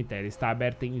lama do cemitério. Está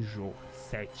aberta em Jogo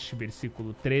 7,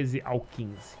 versículo 13 ao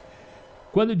 15.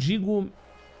 Quando digo,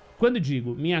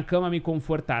 minha cama me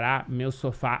confortará, meu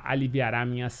sofá aliviará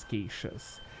minhas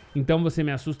queixas. Então você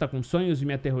me assusta com sonhos e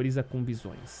me aterroriza com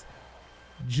visões.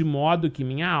 De modo que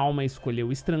minha alma escolheu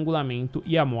o estrangulamento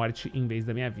e a morte em vez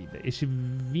da minha vida. Este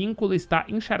vínculo está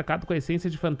encharcado com a essência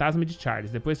de fantasma de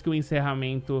Charles. Depois que o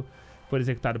encerramento for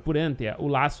executado por Anthea, o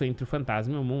laço entre o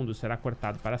fantasma e o mundo será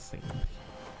cortado para sempre.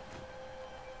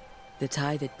 The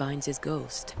tie that binds his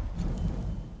ghost.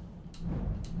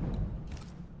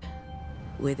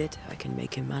 With it, I can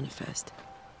make him manifest.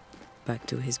 Back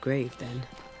to his grave, then.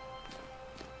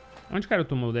 Onde que era o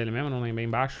túmulo dele mesmo? Não lembro, bem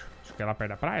embaixo. Acho que é lá perto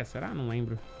da praia, será? Não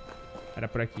lembro. Era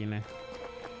por aqui, né?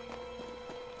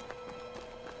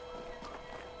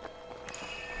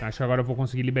 Acho que agora eu vou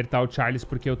conseguir libertar o Charles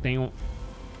porque eu tenho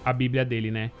a Bíblia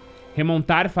dele, né?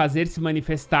 Remontar, fazer-se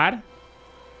manifestar.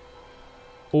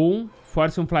 Ou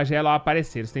force um flagelo ao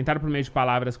aparecer. Sustentar por meio de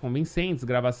palavras convincentes,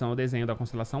 gravação ou desenho da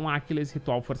constelação Áquila. Esse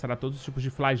ritual forçará todos os tipos de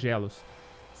flagelos.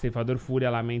 Ceifador, fúria,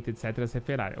 lamento, etc. a se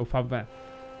referar.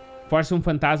 Force um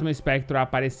fantasma ou espectro a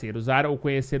aparecer. Usar ou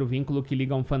conhecer o vínculo que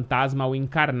liga um fantasma ao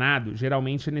encarnado.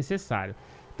 Geralmente é necessário.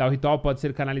 Tal ritual pode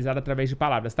ser canalizado através de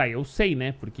palavras. Tá, eu sei,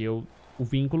 né? Porque o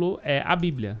vínculo é a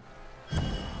Bíblia.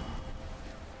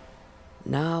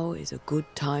 Now is a good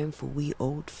time for we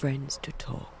old friends to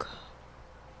talk.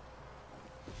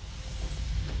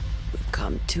 We've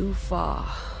come too far,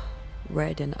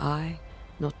 Red and I,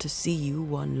 not to see you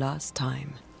one last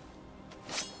time.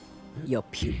 Your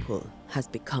pupil has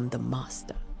become the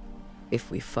master.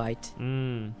 If we fight,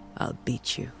 I'll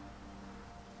beat you.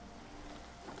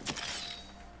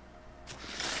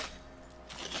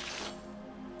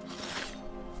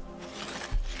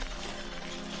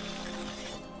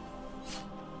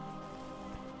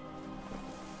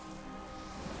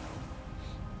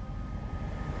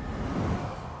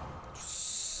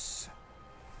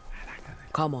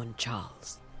 Come on,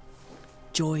 Charles.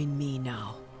 Join me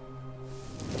now.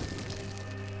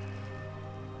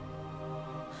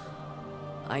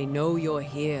 I know you're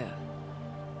here.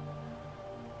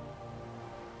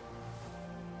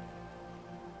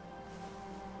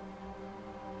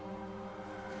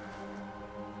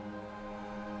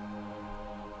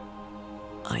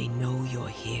 I know you're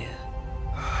here.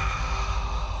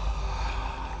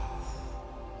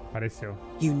 Apareceu.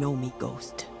 You know me,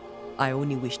 Ghost. I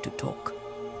only wish to talk.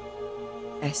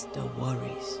 Esther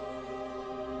worries.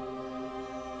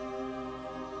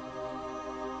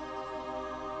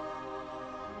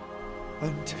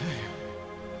 Antea,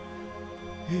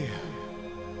 here,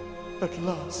 at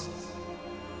last.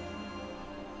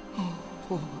 Oh,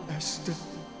 poor Esther.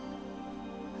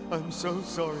 I'm so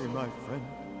sorry, my friend.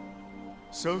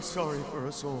 So sorry for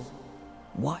us all.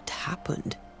 What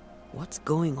happened? What's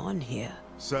going on here?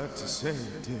 Sad to say,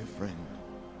 dear friend,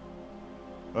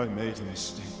 I made a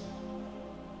mistake,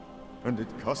 and it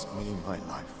cost me my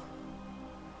life.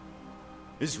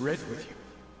 Is Red with you?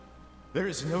 There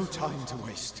is no time to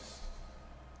waste.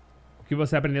 O que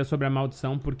você aprendeu sobre a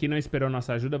maldição? Por que não esperou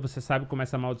nossa ajuda? Você sabe como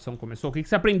essa maldição começou? O que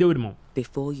você aprendeu, irmão?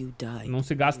 Before you die, não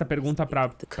se gasta pergunta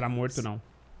pra morto, não.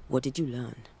 What did you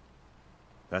learn?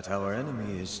 That our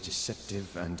enemy is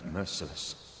deceptive and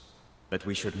merciless. That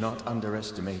we should not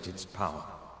underestimate its power.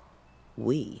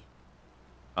 We?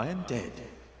 I am dead,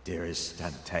 dearest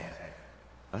Antea.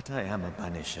 But I am a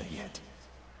banisher yet.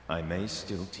 I may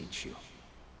still teach you.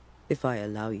 If I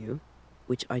allow you,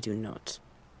 which I do not.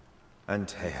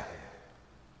 Antea,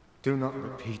 do not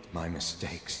repeat my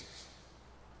mistakes.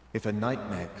 If a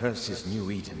nightmare curses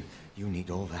New Eden, you need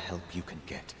all the help you can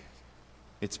get.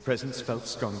 Its presence felt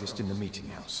strongest in the meeting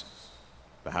house.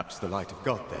 Perhaps the light of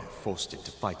God there forced it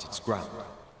to fight its ground.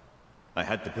 I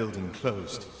had the building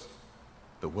closed.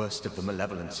 The worst of the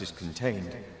malevolence is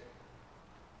contained,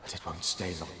 but it won't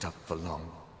stay locked up for long.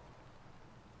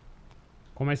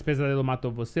 Como esse pesadelo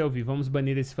matou você, eu vi. Vamos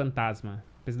banir esse fantasma.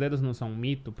 Pesadelos não são um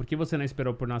mito? Por que você não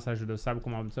esperou por nossa ajuda? Sabe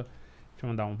como é? Deixa eu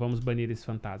mandar um. Vamos banir esse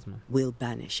fantasma. We'll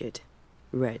banish it,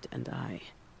 Red and I.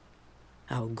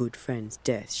 Our good friend's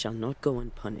death shall not go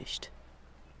unpunished.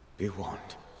 Be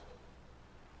warned.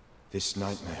 This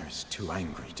nightmare is too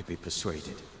angry to be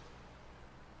persuaded,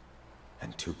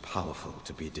 and too powerful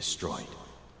to be destroyed.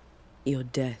 Your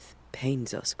death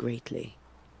pains us greatly.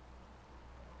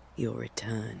 Your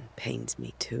return pains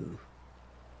me too.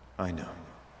 I know.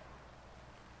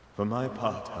 For my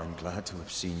part, I'm glad to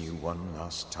have seen you one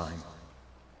last time.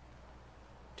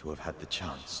 To have had the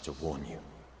chance to warn you.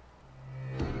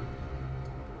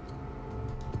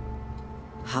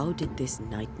 How did this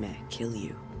nightmare kill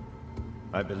you?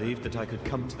 I believed that I could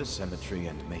come to the cemetery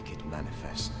and make it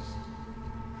manifest.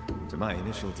 To my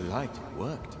initial delight, it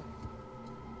worked.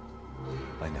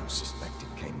 I now suspect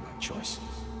it came by choice.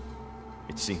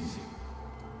 It seemed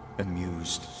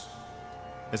amused,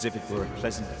 as if it were a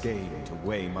pleasant game to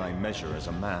weigh my measure as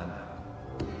a man.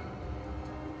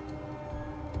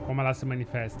 Como ela se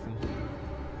manifesta?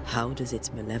 How does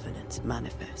its malevolence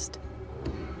manifest?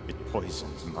 It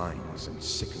poisons minds and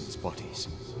sickens bodies.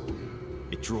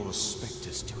 It draws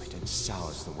specters to it and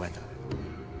sours the weather.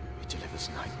 It delivers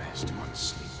nightmares to one's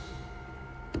sleep.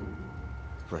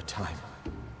 For a time,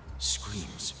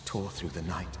 screams tore through the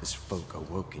night as folk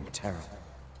awoke in terror.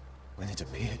 When it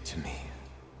appeared to me,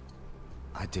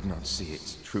 I did not see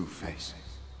its true face.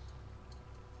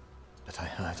 But I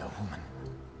heard a woman.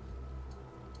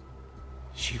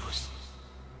 She was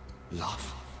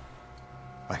laughing.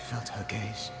 I felt her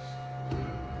gaze.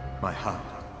 My heart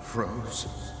froze.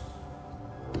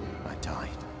 I died.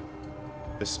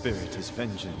 The spirit is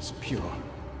vengeance pure.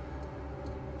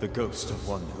 The ghost of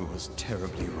one who was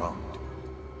terribly wronged.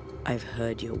 I've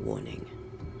heard your warning.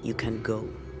 You can go.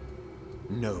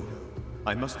 No,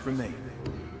 I must remain.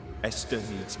 Esther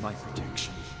needs my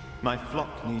protection. My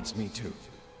flock needs me too.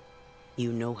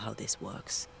 You know how this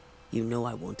works. You know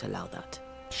I won't allow that.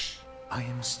 I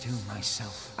am still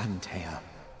myself, Antea.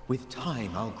 With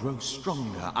time, I'll grow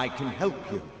stronger. I can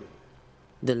help you.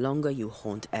 The longer you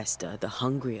haunt Esther, the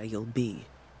hungrier you'll be.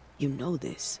 You know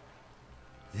this.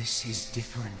 This is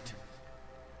different.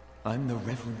 I'm the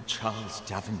Reverend Charles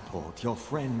Davenport, your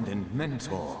friend and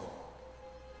mentor.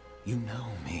 You know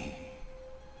me.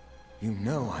 You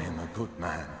know I am a good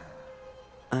man.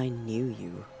 I knew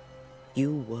you.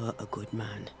 You were a good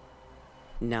man.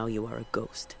 Now you are a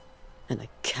ghost, and I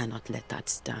cannot let that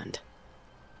stand.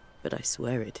 But I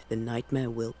swear it, the nightmare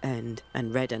will end,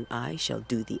 and Red and I shall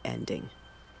do the ending.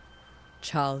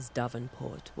 Charles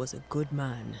Davenport was a good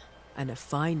man, and a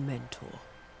fine mentor.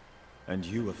 And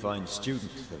you a fine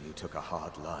student, though you took a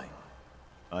hard line.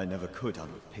 I never could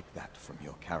unpick that from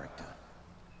your character.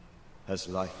 Has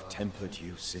life tempered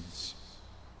you since?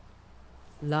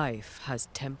 Life has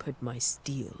tempered my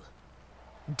steel.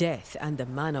 Death and the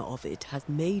manner of it has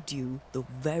made you the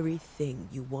very thing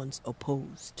you once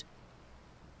opposed.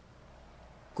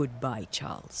 Goodbye,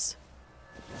 Charles.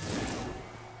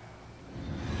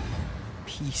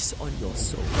 Peace on your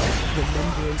soul.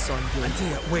 Remembrance on your...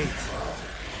 Antea, wait.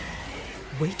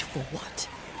 Wait for what?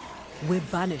 We're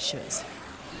banishers.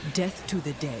 Death to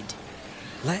the dead.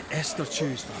 Let Esther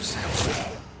choose for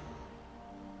herself.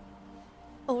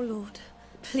 Oh, Lord.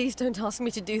 Please don't ask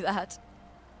me to do that.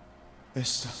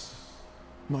 Esther,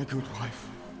 my good wife,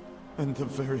 and the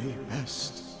very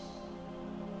best.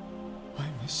 I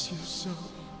miss you so.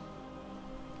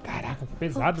 Caraca, que Oh,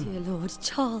 pesado. dear Lord.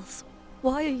 Charles,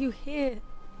 why are you here?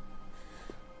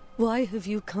 Why have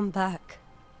you come back?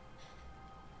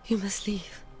 You must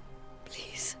leave.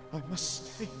 Please. I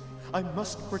must stay. I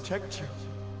must protect you.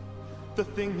 The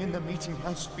thing in the meeting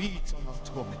house feeds on our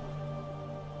torment.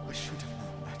 I should have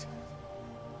known better.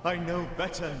 I know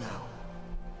better now.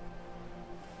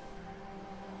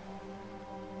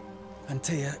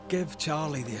 Antea, give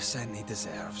Charlie the ascent he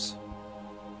deserves.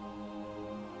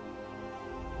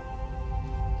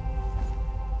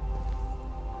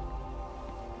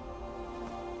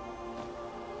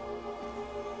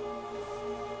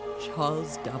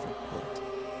 Charles Davenport,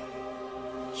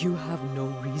 you have no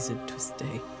reason to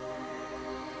stay.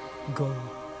 Go.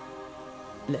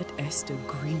 Let Esther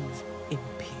grieve in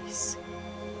peace.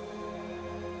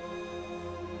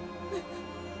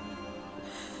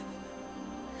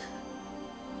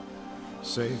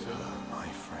 Save her, my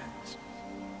friends.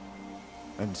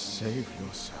 And save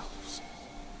yourselves.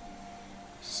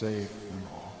 Save them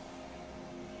all.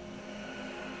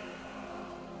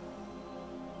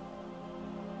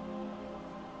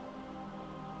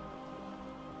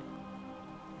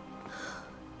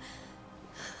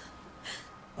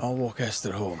 I'll walk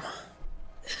Esther home.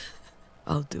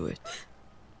 I'll do it.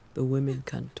 The women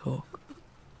can talk.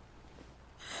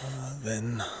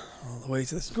 Then all the way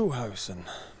to the schoolhouse and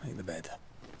make the bed.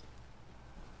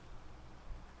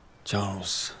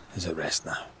 Charles is at rest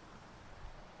now.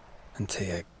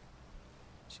 Antea,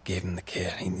 she gave him the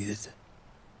care he needed.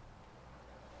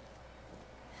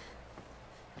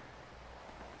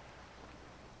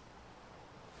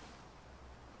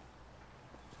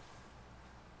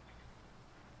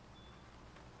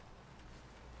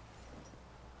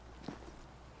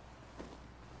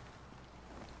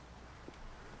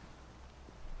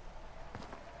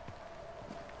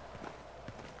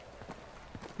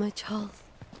 My Charles.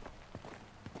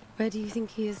 Where do you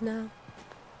think he is now?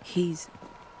 He's...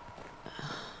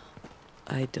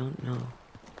 I don't know.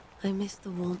 I miss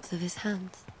the warmth of his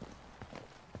hands.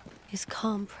 His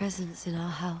calm presence in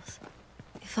our house.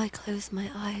 If I close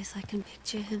my eyes, I can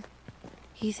picture him.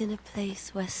 He's in a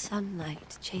place where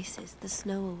sunlight chases the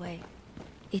snow away.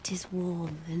 It is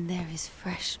warm and there is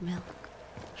fresh milk.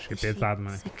 Achei pesado,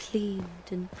 mano. Sheets are cleaned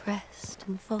and pressed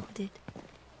and folded.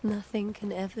 Nothing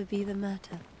can ever be the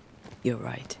matter. You're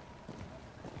right.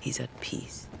 He's at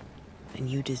peace. And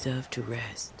you deserve to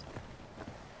rest.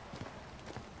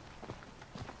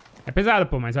 É pesado,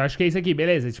 pô, mas eu acho que é isso aqui,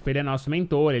 beleza? Tipo, ele é nosso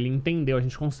mentor, ele entendeu, a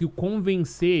gente conseguiu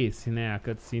convencer esse, né? A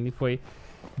cutscene foi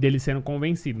dele sendo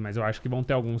convencido, mas eu acho que vão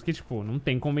ter alguns que, tipo, não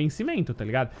tem convencimento, tá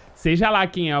ligado? Seja lá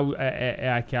quem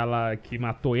é aquela que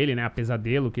matou ele, né? A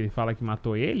pesadelo que ele fala que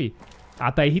matou ele,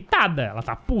 ela tá irritada, ela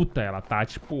tá puta, ela tá,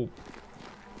 tipo...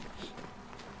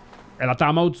 Ela tá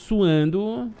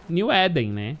amaldiçoando New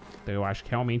Eden, né? Então eu acho que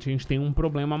realmente a gente tem um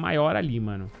problema maior ali,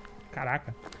 mano.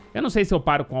 Caraca. Eu não sei se eu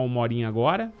paro com a 1 horinha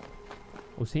agora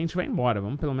ou se a gente vai embora.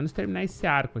 Vamos pelo menos terminar esse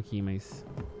arco aqui, mas...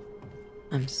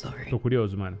 I'm sorry. Tô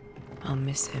curioso, mano. I'll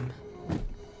miss him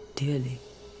dearly.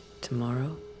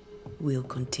 Tomorrow, we'll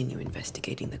continue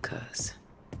investigating the curse.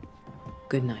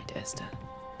 Good night, Esther.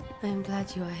 I am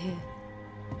glad you are here.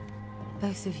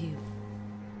 Both of you.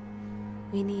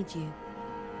 We need you.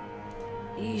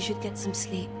 You should get some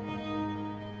sleep.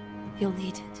 You'll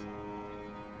need it.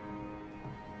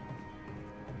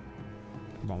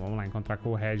 Bom, vamos lá encontrar com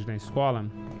o Red na escola.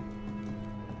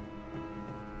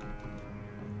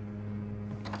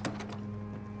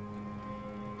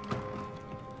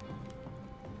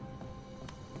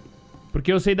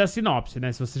 Porque eu sei da sinopse,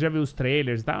 né? Se você já viu os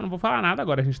trailers e tal, eu não vou falar nada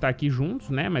agora. A gente tá aqui juntos,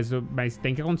 né? Mas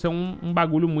tem que acontecer um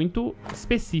bagulho muito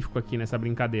específico aqui nessa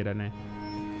brincadeira, né?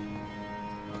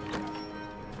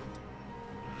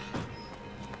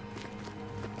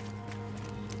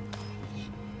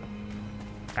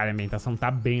 Cara, a ambientação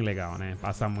tá bem legal, né?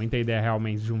 Passa muita ideia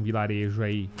realmente de um vilarejo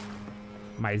aí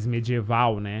mais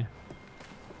medieval, né?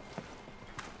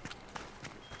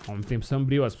 É um tempo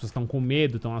sombrio, as pessoas estão com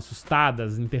medo, estão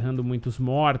assustadas, enterrando muitos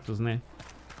mortos, né?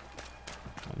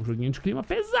 É um joguinho de clima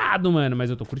pesado, mano, mas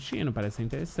eu tô curtindo, parece ser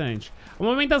interessante. A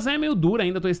movimentação é meio dura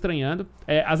ainda, tô estranhando.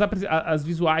 As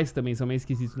visuais também são meio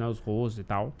esquisitos, né? Os rostos e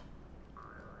tal.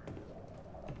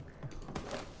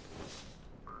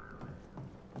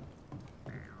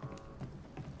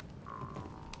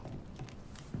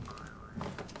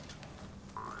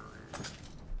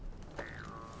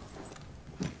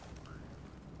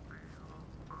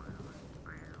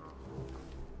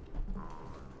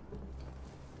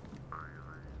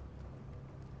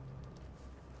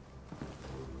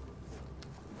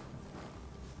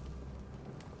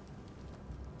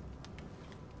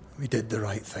 We did the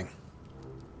right thing.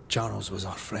 Charles was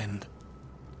our friend.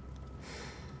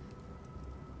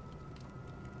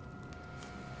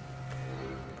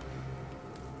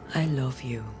 I love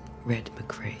you, Red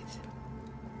McWraith.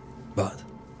 But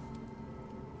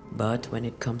But when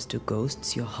it comes to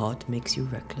ghosts, your heart makes you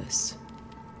reckless.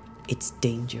 It's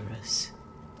dangerous.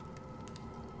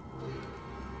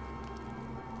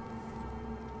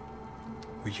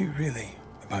 were you really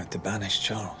about to banish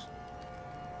Charles?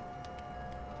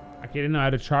 Aquele não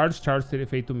era o Charles, Charles teria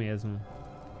feito o mesmo.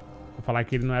 Vou falar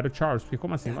que ele não era o Charles, porque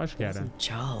como assim? Lógico que era.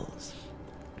 Charles.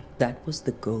 That was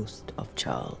the ghost of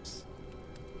Charles.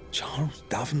 Charles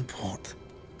Davenport.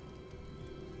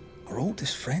 Our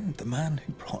oldest friend, the man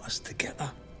who brought us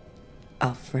together.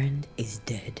 Our friend is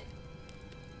dead.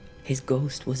 His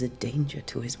ghost was a danger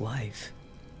to his wife.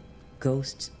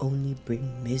 Ghosts only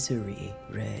bring misery,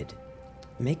 Red.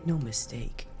 Make no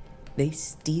mistake. They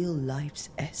steal life's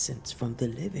essence from the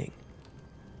living.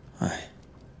 Aye.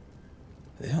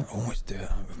 They don't always do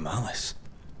it out of malice.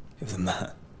 Give them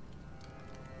that.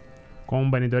 Como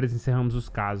banidores encerramos os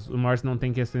casos. O Morse não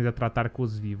tem questões a tratar com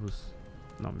os vivos.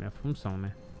 Não, minha função,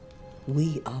 né?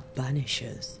 We are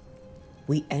banishers.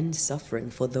 We end suffering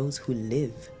for those who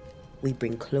live. We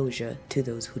bring closure to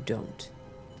those who don't.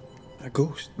 A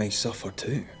ghost may suffer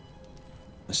too.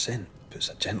 A sin puts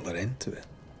a gentler end to it.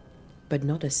 But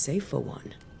not a safer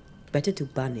one. Better to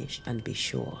banish and be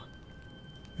sure.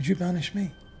 Would you banish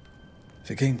me?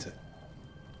 If it came to it?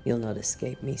 You'll not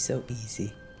escape me so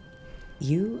easy.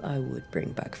 You I would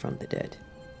bring back from the dead.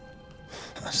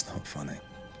 That's not funny.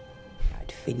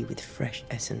 I'd fill you with fresh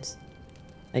essence.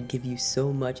 I'd give you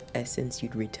so much essence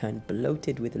you'd return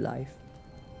bloated with life.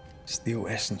 Steal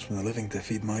essence from the living to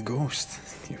feed my ghost.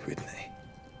 You wouldn't.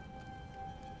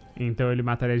 Então ele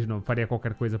mataria de novo. Faria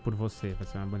qualquer coisa por você. Vai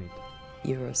ser mais bonito.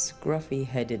 You're a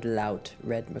scruffy-headed lout,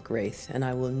 Red McWraith, and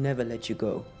I will never let you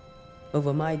go.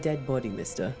 Over my dead body,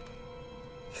 mister.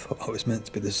 Thought I was meant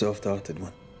to be the soft-hearted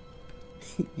one.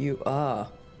 You are.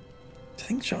 Do you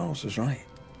think Charles was right?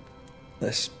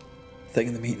 This thing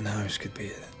in the meeting house could be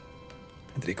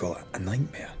what did he call it? A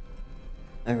nightmare?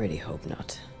 I really hope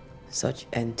not. Such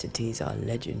entities are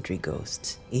legendary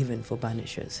ghosts, even for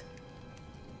banishers.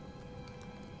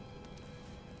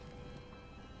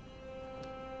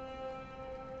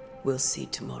 We'll see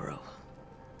tomorrow.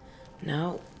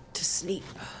 Now, to sleep.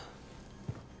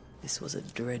 This was a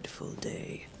dreadful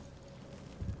day.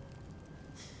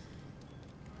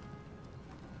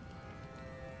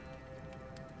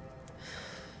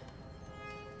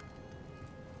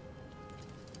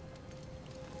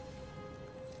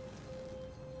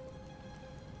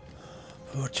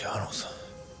 Poor Charles.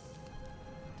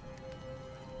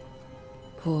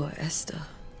 Poor Esther.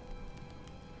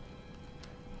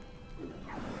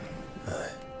 Aye,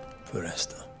 poor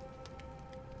Esther.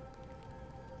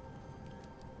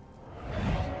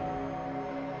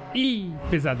 Ih,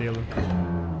 pesadelo.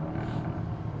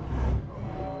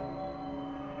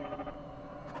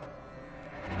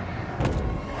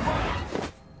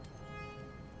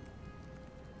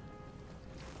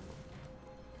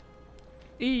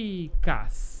 Ih,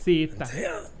 caceta.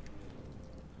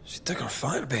 She took her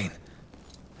firebane.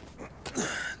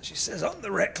 She says I'm the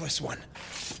reckless one.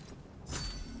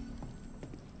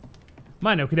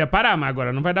 Mano, eu queria parar, mas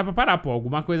agora não vai dar pra parar, pô.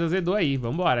 Alguma coisa azedou aí.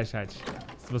 Vambora, chat.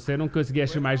 Se você não conseguir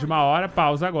assistir mais de uma hora,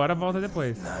 pausa agora, volta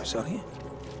depois. Não, sorry.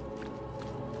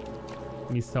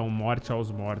 Missão Morte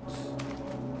aos Mortos.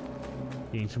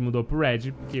 E a gente mudou pro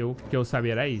Red, porque o que eu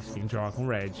sabia era isso. Que a gente joga com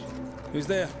Red. Who's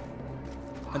there?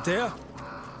 Antea?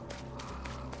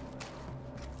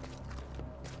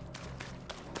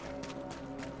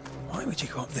 Why would you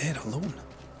go up there alone?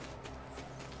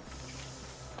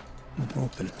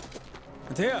 Open.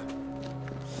 Antea?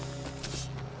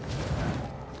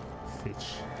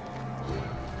 Sit.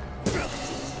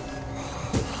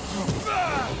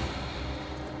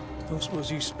 Don't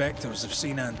suppose you spectres have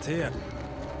seen Antea?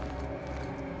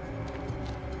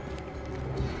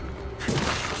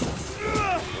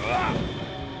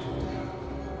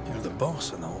 You're the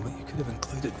boss and all, but you could have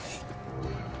included me.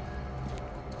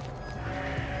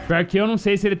 Pior que eu não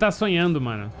sei se ele tá sonhando,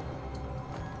 mano.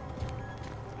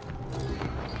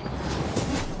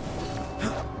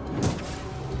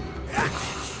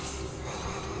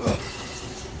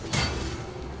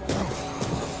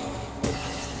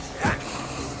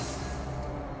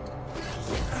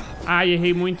 Ai,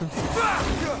 errei muito.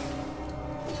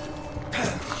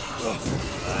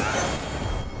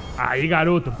 Aí,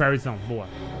 garoto, parryzão, boa.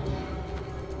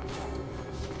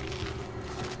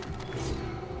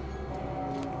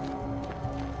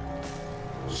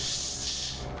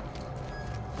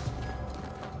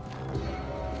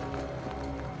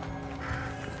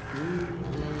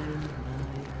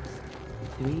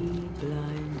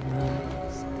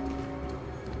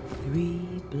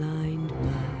 Three blind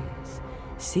mice.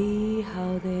 See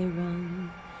how they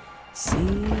run. See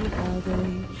how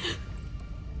they...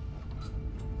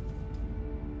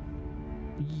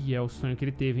 Ih, é o sonho que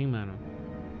ele teve, hein, mano.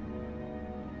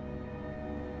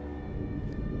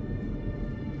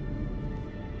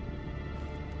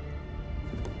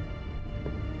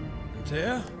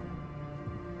 There?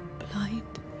 Blind.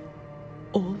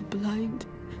 All blind.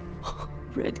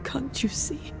 Red, can't you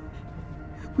see?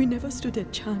 We never stood a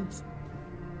chance.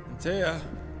 Antea, are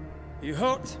you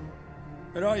hurt?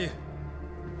 Where are you?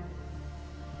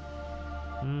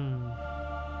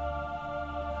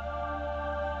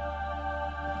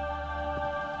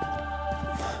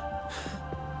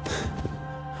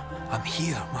 I'm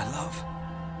here, my love.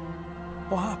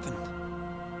 What happened?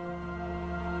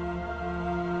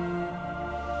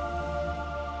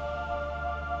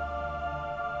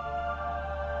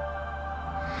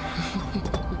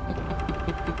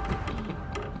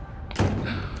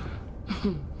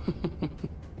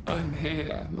 I'm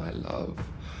here, my love.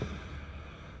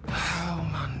 How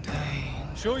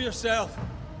mundane. Show yourself.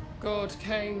 God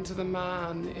came to the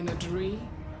man in a dream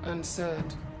and said,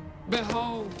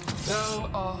 "Behold, thou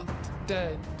art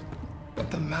dead."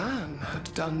 But the man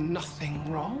had done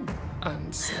nothing wrong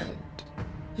and said,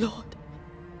 Lord,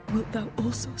 wilt thou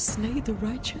also slay the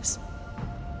righteous?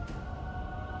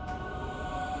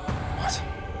 What?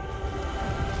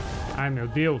 Ai, meu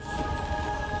Deus.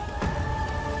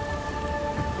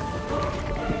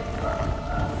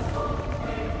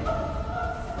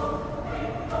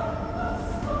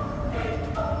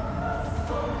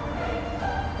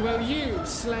 Will you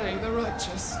slay the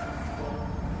righteous?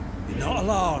 Be not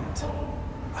alarmed.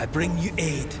 I bring you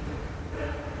aid.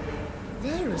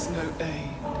 There is no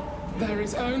aid. There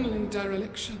is only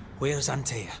dereliction. Where's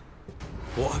Antea?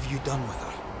 What have you done with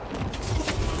her?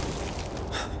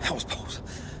 Hellsballs.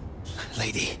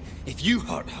 Lady, if you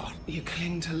hurt her... You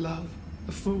cling to love,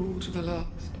 a fool to the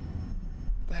last.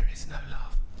 There is no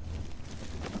love.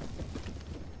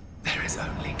 There is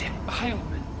only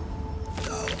defilement.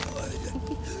 No.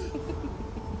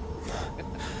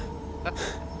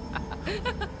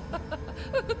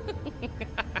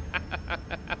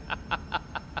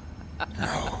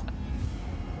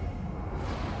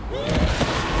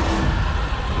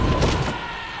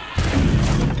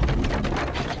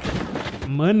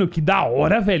 Mano, que da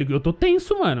hora, velho. Eu tô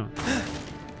tenso, mano.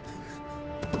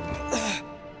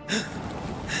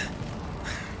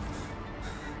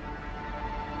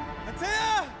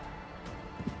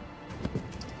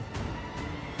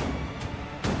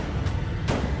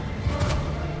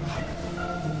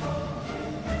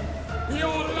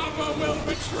 Your lover will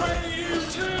betray you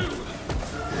too!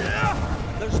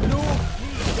 There's no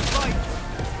need to fight.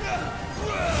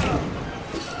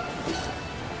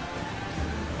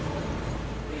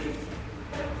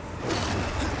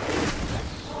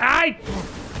 Ai!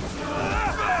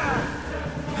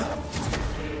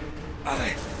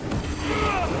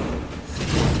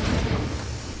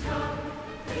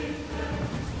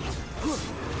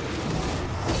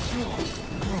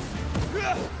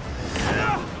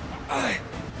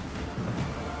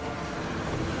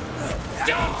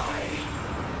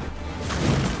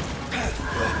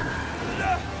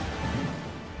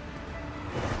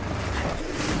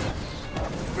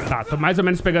 Tá, tô mais ou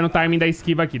menos pegando o timing da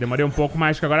esquiva aqui. Demorei um pouco,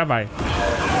 mas acho que agora vai.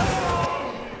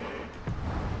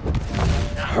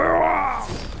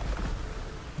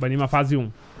 Banima fase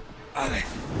 1.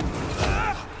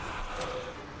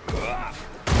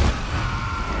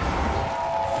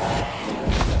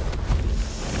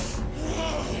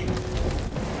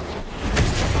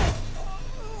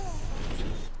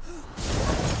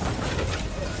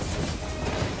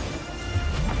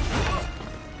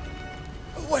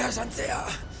 Where's Antea?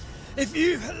 If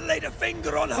you laid a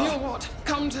finger on her... You what?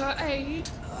 Come to her aid?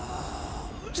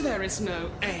 There is no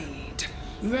aid.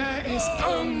 There is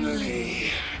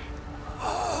only...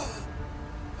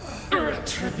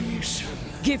 retribution.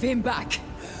 Give him back.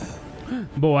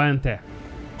 Boa, Ante.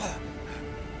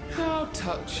 How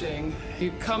touching.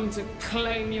 You come to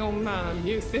claim your man.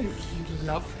 You think you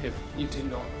love him. You do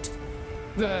not.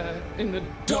 There, in the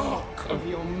dark of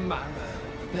your marrow,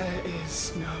 there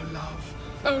is no love.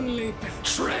 Only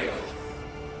betrayal.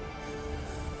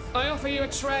 I offer you a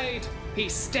trade. He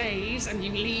stays and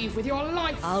you leave with your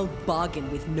life. I'll bargain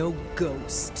with no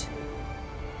ghost.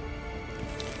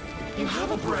 You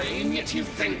have a brain, yet you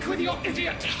think with your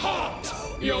idiot heart.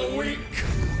 You're weak.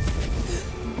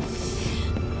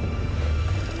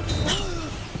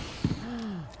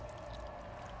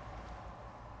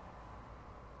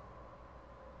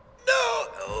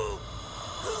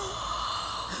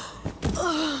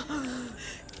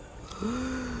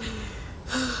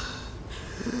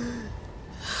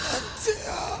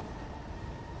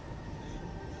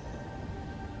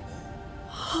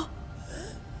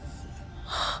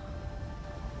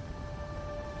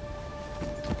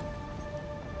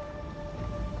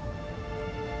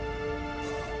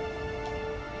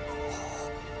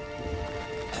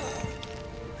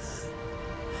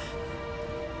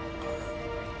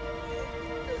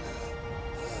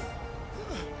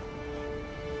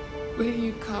 Will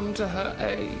you come to her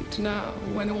aid now,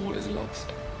 when all is lost?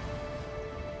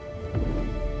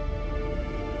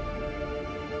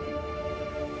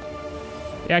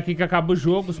 É aqui que acaba o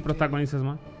jogo, os protagonistas,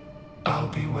 mano. I'll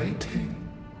be waiting.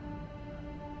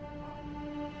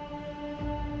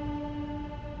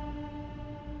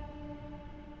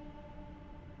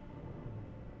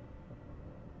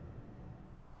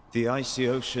 The icy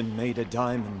ocean made a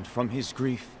diamond from his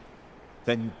grief,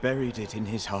 then buried it in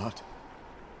his heart.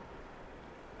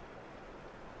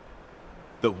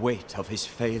 The weight of his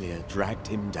failure dragged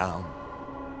him down.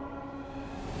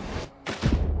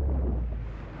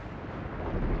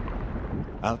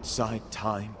 Outside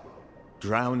time,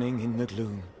 drowning in the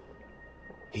gloom,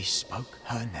 he spoke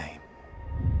her name.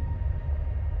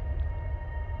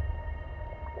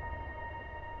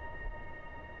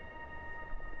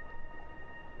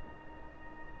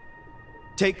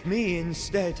 Take me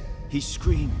instead, he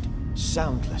screamed,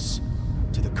 soundless,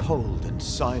 to the cold and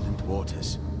silent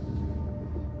waters.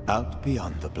 Out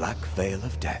beyond the black veil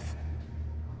of death,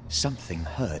 something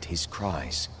heard his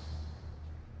cries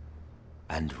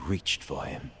and reached for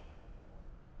him.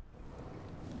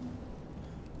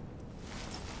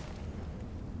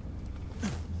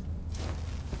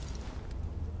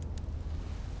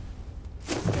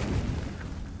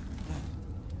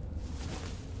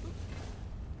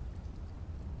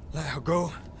 Let her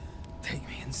go. Take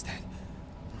me instead.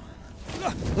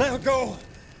 Let her go!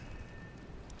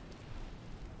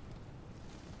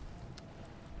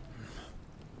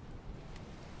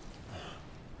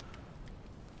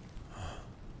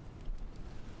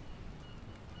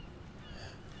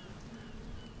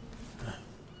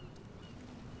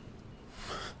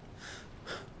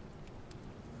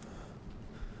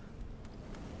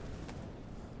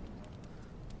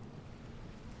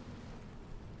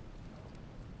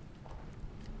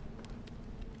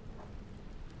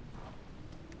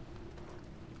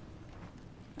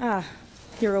 Ah,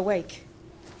 you're awake.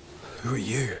 Who are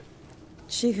you?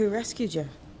 She who rescued you.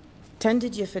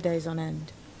 Tended you for days on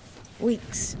end.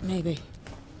 Weeks, maybe.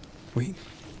 We?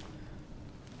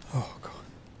 Oh, God.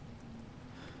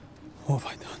 What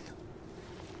have I done?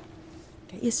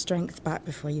 Get your strength back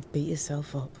before you beat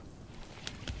yourself up.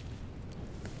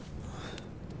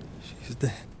 She's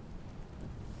dead.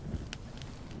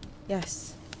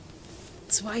 Yes.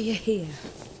 That's why you're here.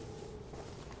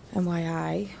 And why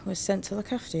I was sent to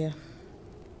look after you.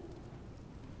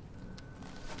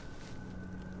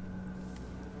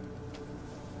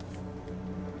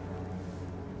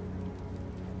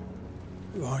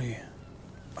 Who are you?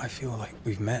 I feel like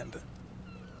we've met, but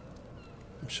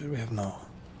I'm sure we have not.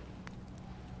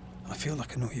 I feel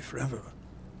like I know you forever,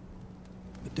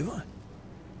 but do I?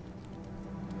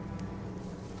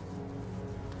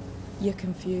 You're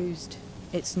confused.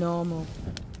 It's normal.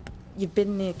 You've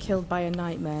been near killed by a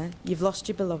nightmare, you've lost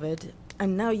your beloved,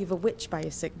 and now you've a witch by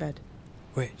your sickbed.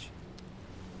 Witch?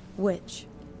 Witch.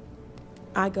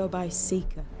 I go by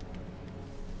Seeker.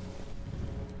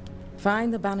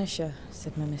 Find the Banisher,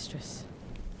 said my mistress.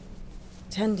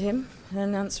 Tend him,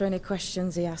 and answer any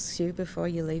questions he asks you before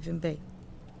you leave him be.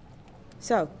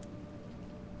 So,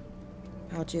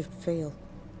 how do you feel?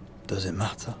 Does it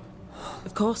matter?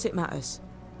 Of course it matters.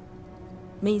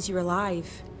 Means you're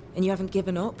alive, and you haven't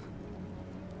given up.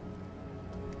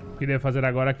 O que devo fazer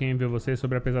agora? Quem enviou você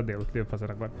sobre a pesadelo? O que devo fazer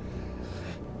agora?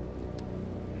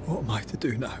 What am I to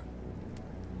do now?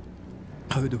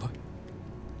 How do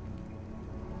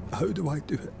I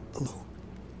do it alone?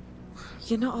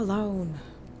 You're not alone.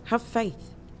 Have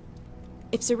faith.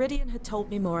 If Ceridian had told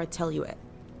me more, I'd tell you it.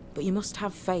 But you must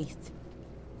have faith.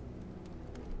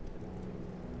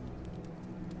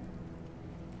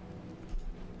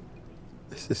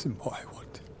 This isn't what I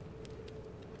want.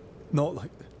 Not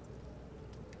like that.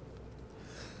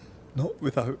 Not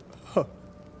without her.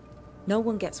 No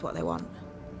one gets what they want.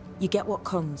 You get what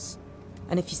comes.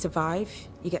 And if you survive,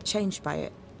 you get changed by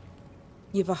it.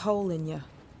 You've a hole in you.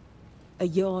 A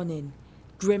yawning,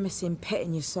 grimacing pit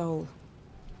in your soul.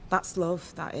 That's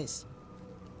love, that is.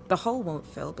 The hole won't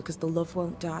fill because the love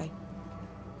won't die.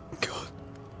 God,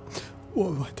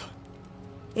 what have I done?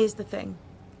 Here's the thing.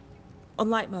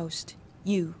 Unlike most,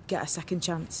 you get a second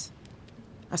chance.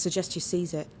 I suggest you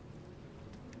seize it.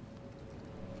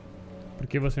 Por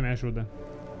que você me ajuda?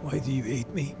 Why do you hate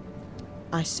me?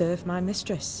 I serve my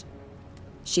mistress.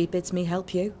 She bids me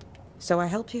help you, so I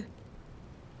help you.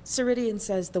 Ceridian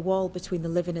says the wall between the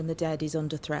living and the dead is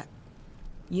under threat.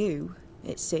 You,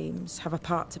 it seems, have a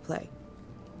part to play.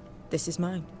 This is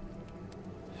mine.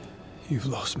 You've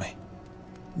lost me.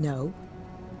 No,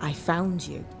 I found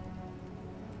you.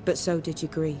 But so did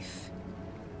your grief.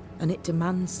 And it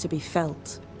demands to be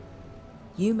felt.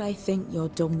 You may think you're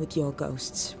done with your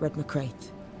ghosts, Red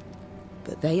McCraith.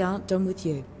 But they aren't done with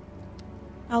you.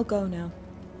 I'll go now.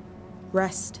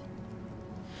 Rest.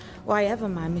 Why ever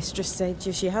my mistress saved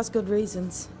you, she has good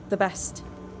reasons. The best.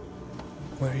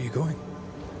 Where are you going?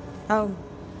 Home.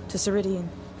 To Ceridian.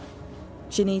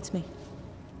 She needs me.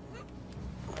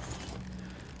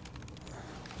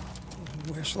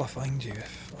 Where shall I find you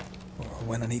if, or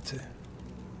when I need to?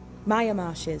 Maya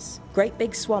marshes. Great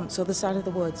big swamps other side of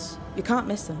the woods. You can't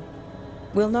miss them.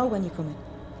 We'll know when you're coming.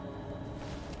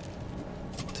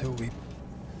 Until we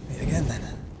meet again then.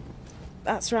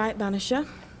 That's right, Banisher.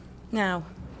 Now,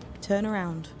 turn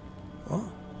around. What?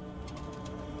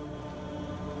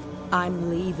 I'm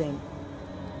leaving.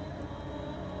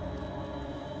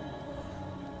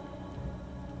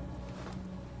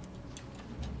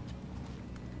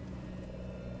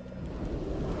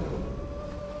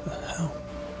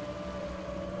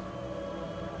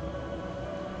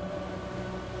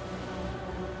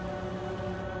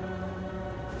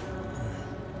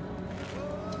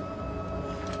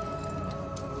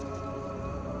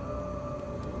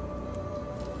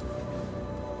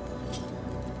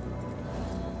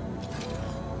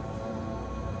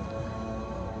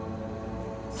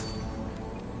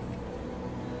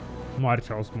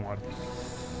 Morte aos mortos.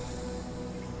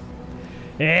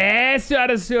 É,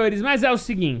 senhoras e senhores, mas é o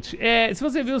seguinte, se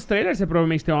você viu os trailers, você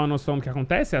provavelmente tem uma noção do que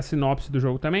acontece, é a sinopse do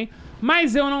jogo também,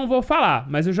 mas eu não vou falar,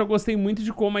 mas eu já gostei muito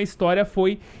de como a história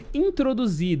foi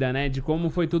introduzida, né, de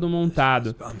como foi tudo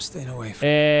montado.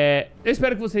 Eu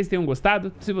espero que vocês tenham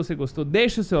gostado, se você gostou,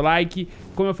 deixa o seu like,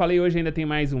 como eu falei, hoje ainda tem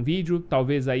mais um vídeo,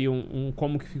 talvez aí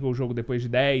como que ficou o jogo depois de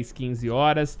 10, 15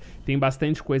 horas, tem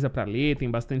bastante coisa pra ler, tem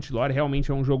bastante lore,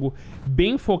 realmente é um jogo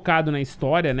bem focado na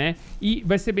história, né, e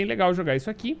vai ser bem legal jogar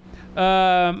isso aqui,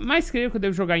 mas creio que eu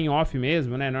devo jogar em off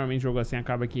mesmo, né, normalmente jogo assim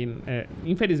acaba que,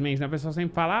 infelizmente, né, o pessoal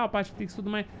sempre fala, o Patflix tudo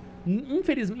mais,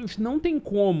 infelizmente não tem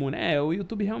como, né, o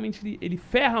YouTube realmente ele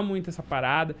ferra muito essa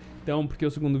parada, então, porque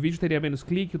o segundo vídeo teria menos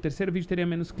clique, o terceiro vídeo teria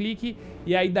menos clique,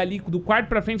 e aí dali do quarto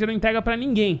pra frente ele não entrega pra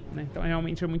ninguém, né, então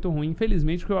realmente é muito ruim,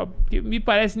 infelizmente, porque me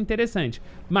parece interessante,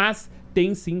 mas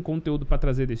tem sim conteúdo pra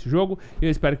trazer desse jogo, e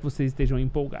eu espero que vocês estejam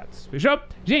empolgados, fechou?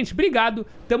 Gente, obrigado,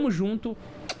 tamo junto.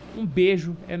 Um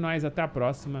beijo, é nóis, até a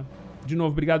próxima. De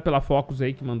novo, obrigado pela Focus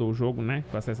aí que mandou o jogo, né?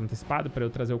 Com acesso antecipado, pra eu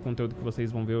trazer o conteúdo que vocês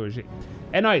vão ver hoje.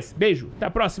 É nóis, beijo, até a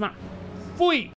próxima. Fui!